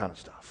work that kind of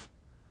stuff.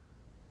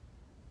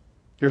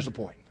 Here's the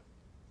point.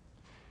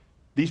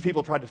 These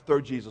people tried to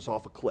throw Jesus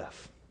off a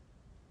cliff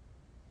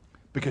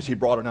because he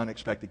brought an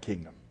unexpected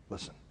kingdom.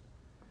 Listen,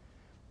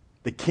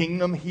 the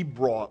kingdom he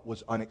brought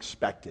was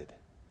unexpected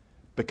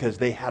because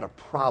they had a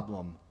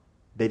problem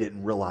they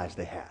didn't realize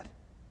they had.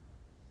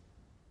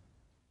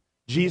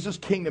 Jesus'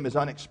 kingdom is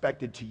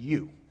unexpected to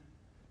you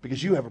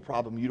because you have a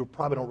problem you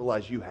probably don't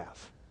realize you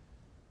have.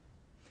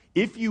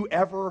 If you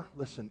ever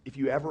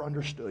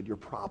understood your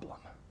problem,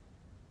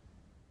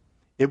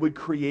 it would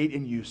create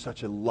in you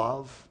such a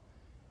love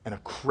and a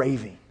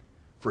craving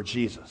for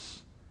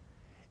Jesus.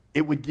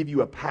 It would give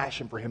you a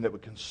passion for him that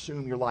would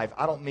consume your life.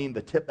 I don't mean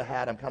to tip the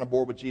hat. I'm kind of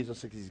bored with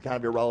Jesus because he's kind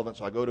of irrelevant,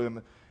 so I go to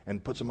him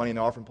and put some money in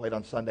the offering plate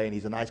on Sunday, and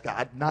he's a nice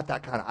guy. Not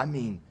that kind of, I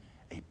mean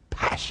a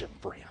passion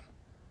for him.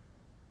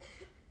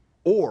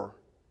 Or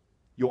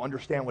you'll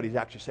understand what he's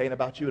actually saying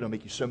about you, and it'll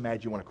make you so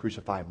mad you want to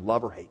crucify him,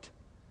 love or hate.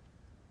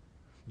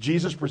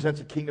 Jesus presents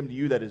a kingdom to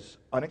you that is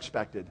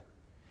unexpected.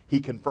 He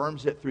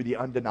confirms it through the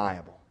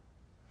undeniable.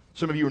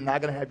 Some of you are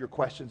not going to have your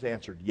questions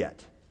answered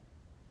yet.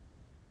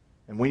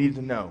 And we need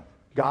to know,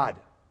 God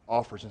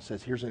offers and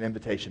says, here's an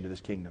invitation to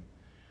this kingdom.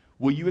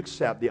 Will you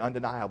accept the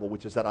undeniable,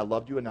 which is that I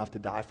loved you enough to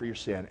die for your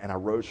sin, and I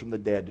rose from the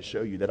dead to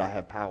show you that I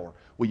have power?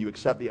 Will you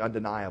accept the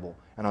undeniable,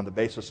 and on the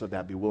basis of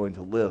that be willing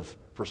to live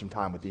for some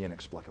time with the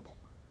inexplicable?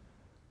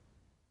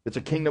 It's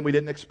a kingdom we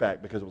didn't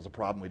expect because it was a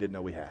problem we didn't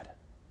know we had.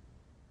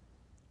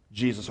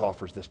 Jesus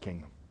offers this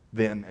kingdom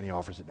then, and he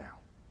offers it now,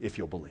 if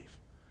you'll believe.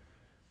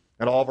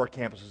 At all of our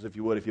campuses, if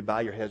you would, if you bow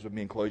your heads with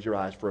me and close your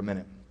eyes for a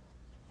minute.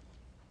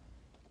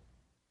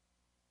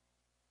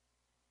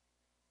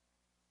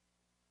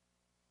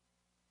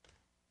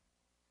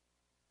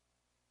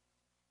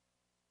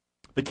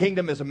 The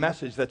kingdom is a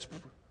message that's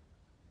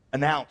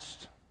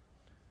announced,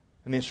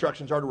 and the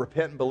instructions are to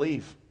repent and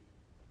believe.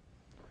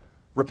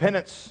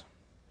 Repentance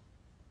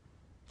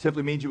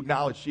simply means you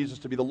acknowledge Jesus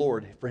to be the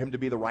Lord, for him to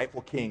be the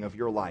rightful king of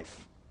your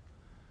life.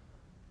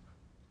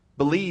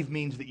 Believe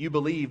means that you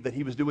believe that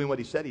he was doing what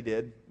he said he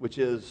did, which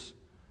is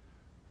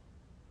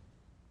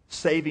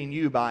saving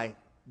you by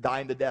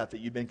dying the death that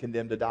you've been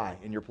condemned to die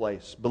in your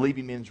place.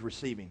 Believing means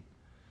receiving.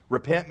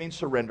 Repent means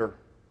surrender.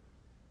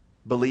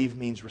 Believe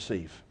means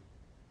receive.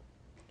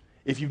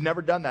 If you've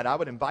never done that, I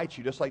would invite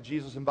you, just like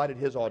Jesus invited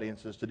his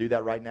audiences, to do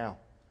that right now.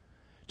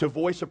 To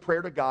voice a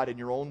prayer to God in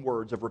your own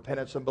words of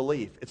repentance and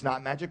belief. It's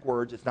not magic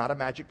words. It's not a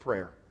magic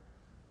prayer.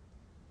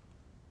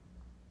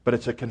 But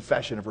it's a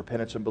confession of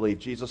repentance and belief.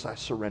 Jesus, I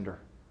surrender.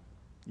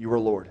 You are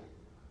Lord.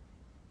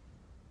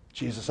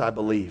 Jesus, I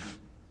believe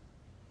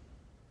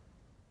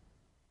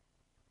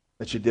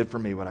that you did for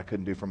me what I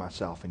couldn't do for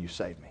myself, and you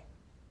saved me.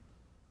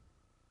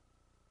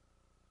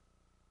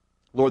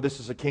 Lord,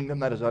 this is a kingdom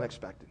that is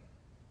unexpected.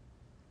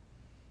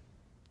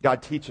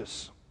 God, teach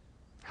us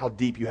how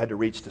deep you had to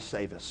reach to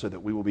save us so that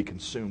we will be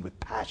consumed with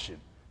passion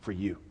for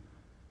you.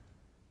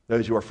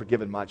 Those who are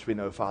forgiven much, we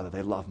know, Father,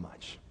 they love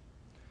much.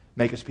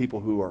 Make us people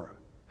who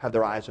have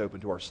their eyes open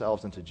to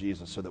ourselves and to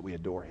Jesus so that we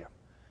adore him.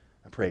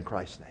 I pray in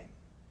Christ's name.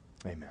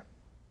 Amen.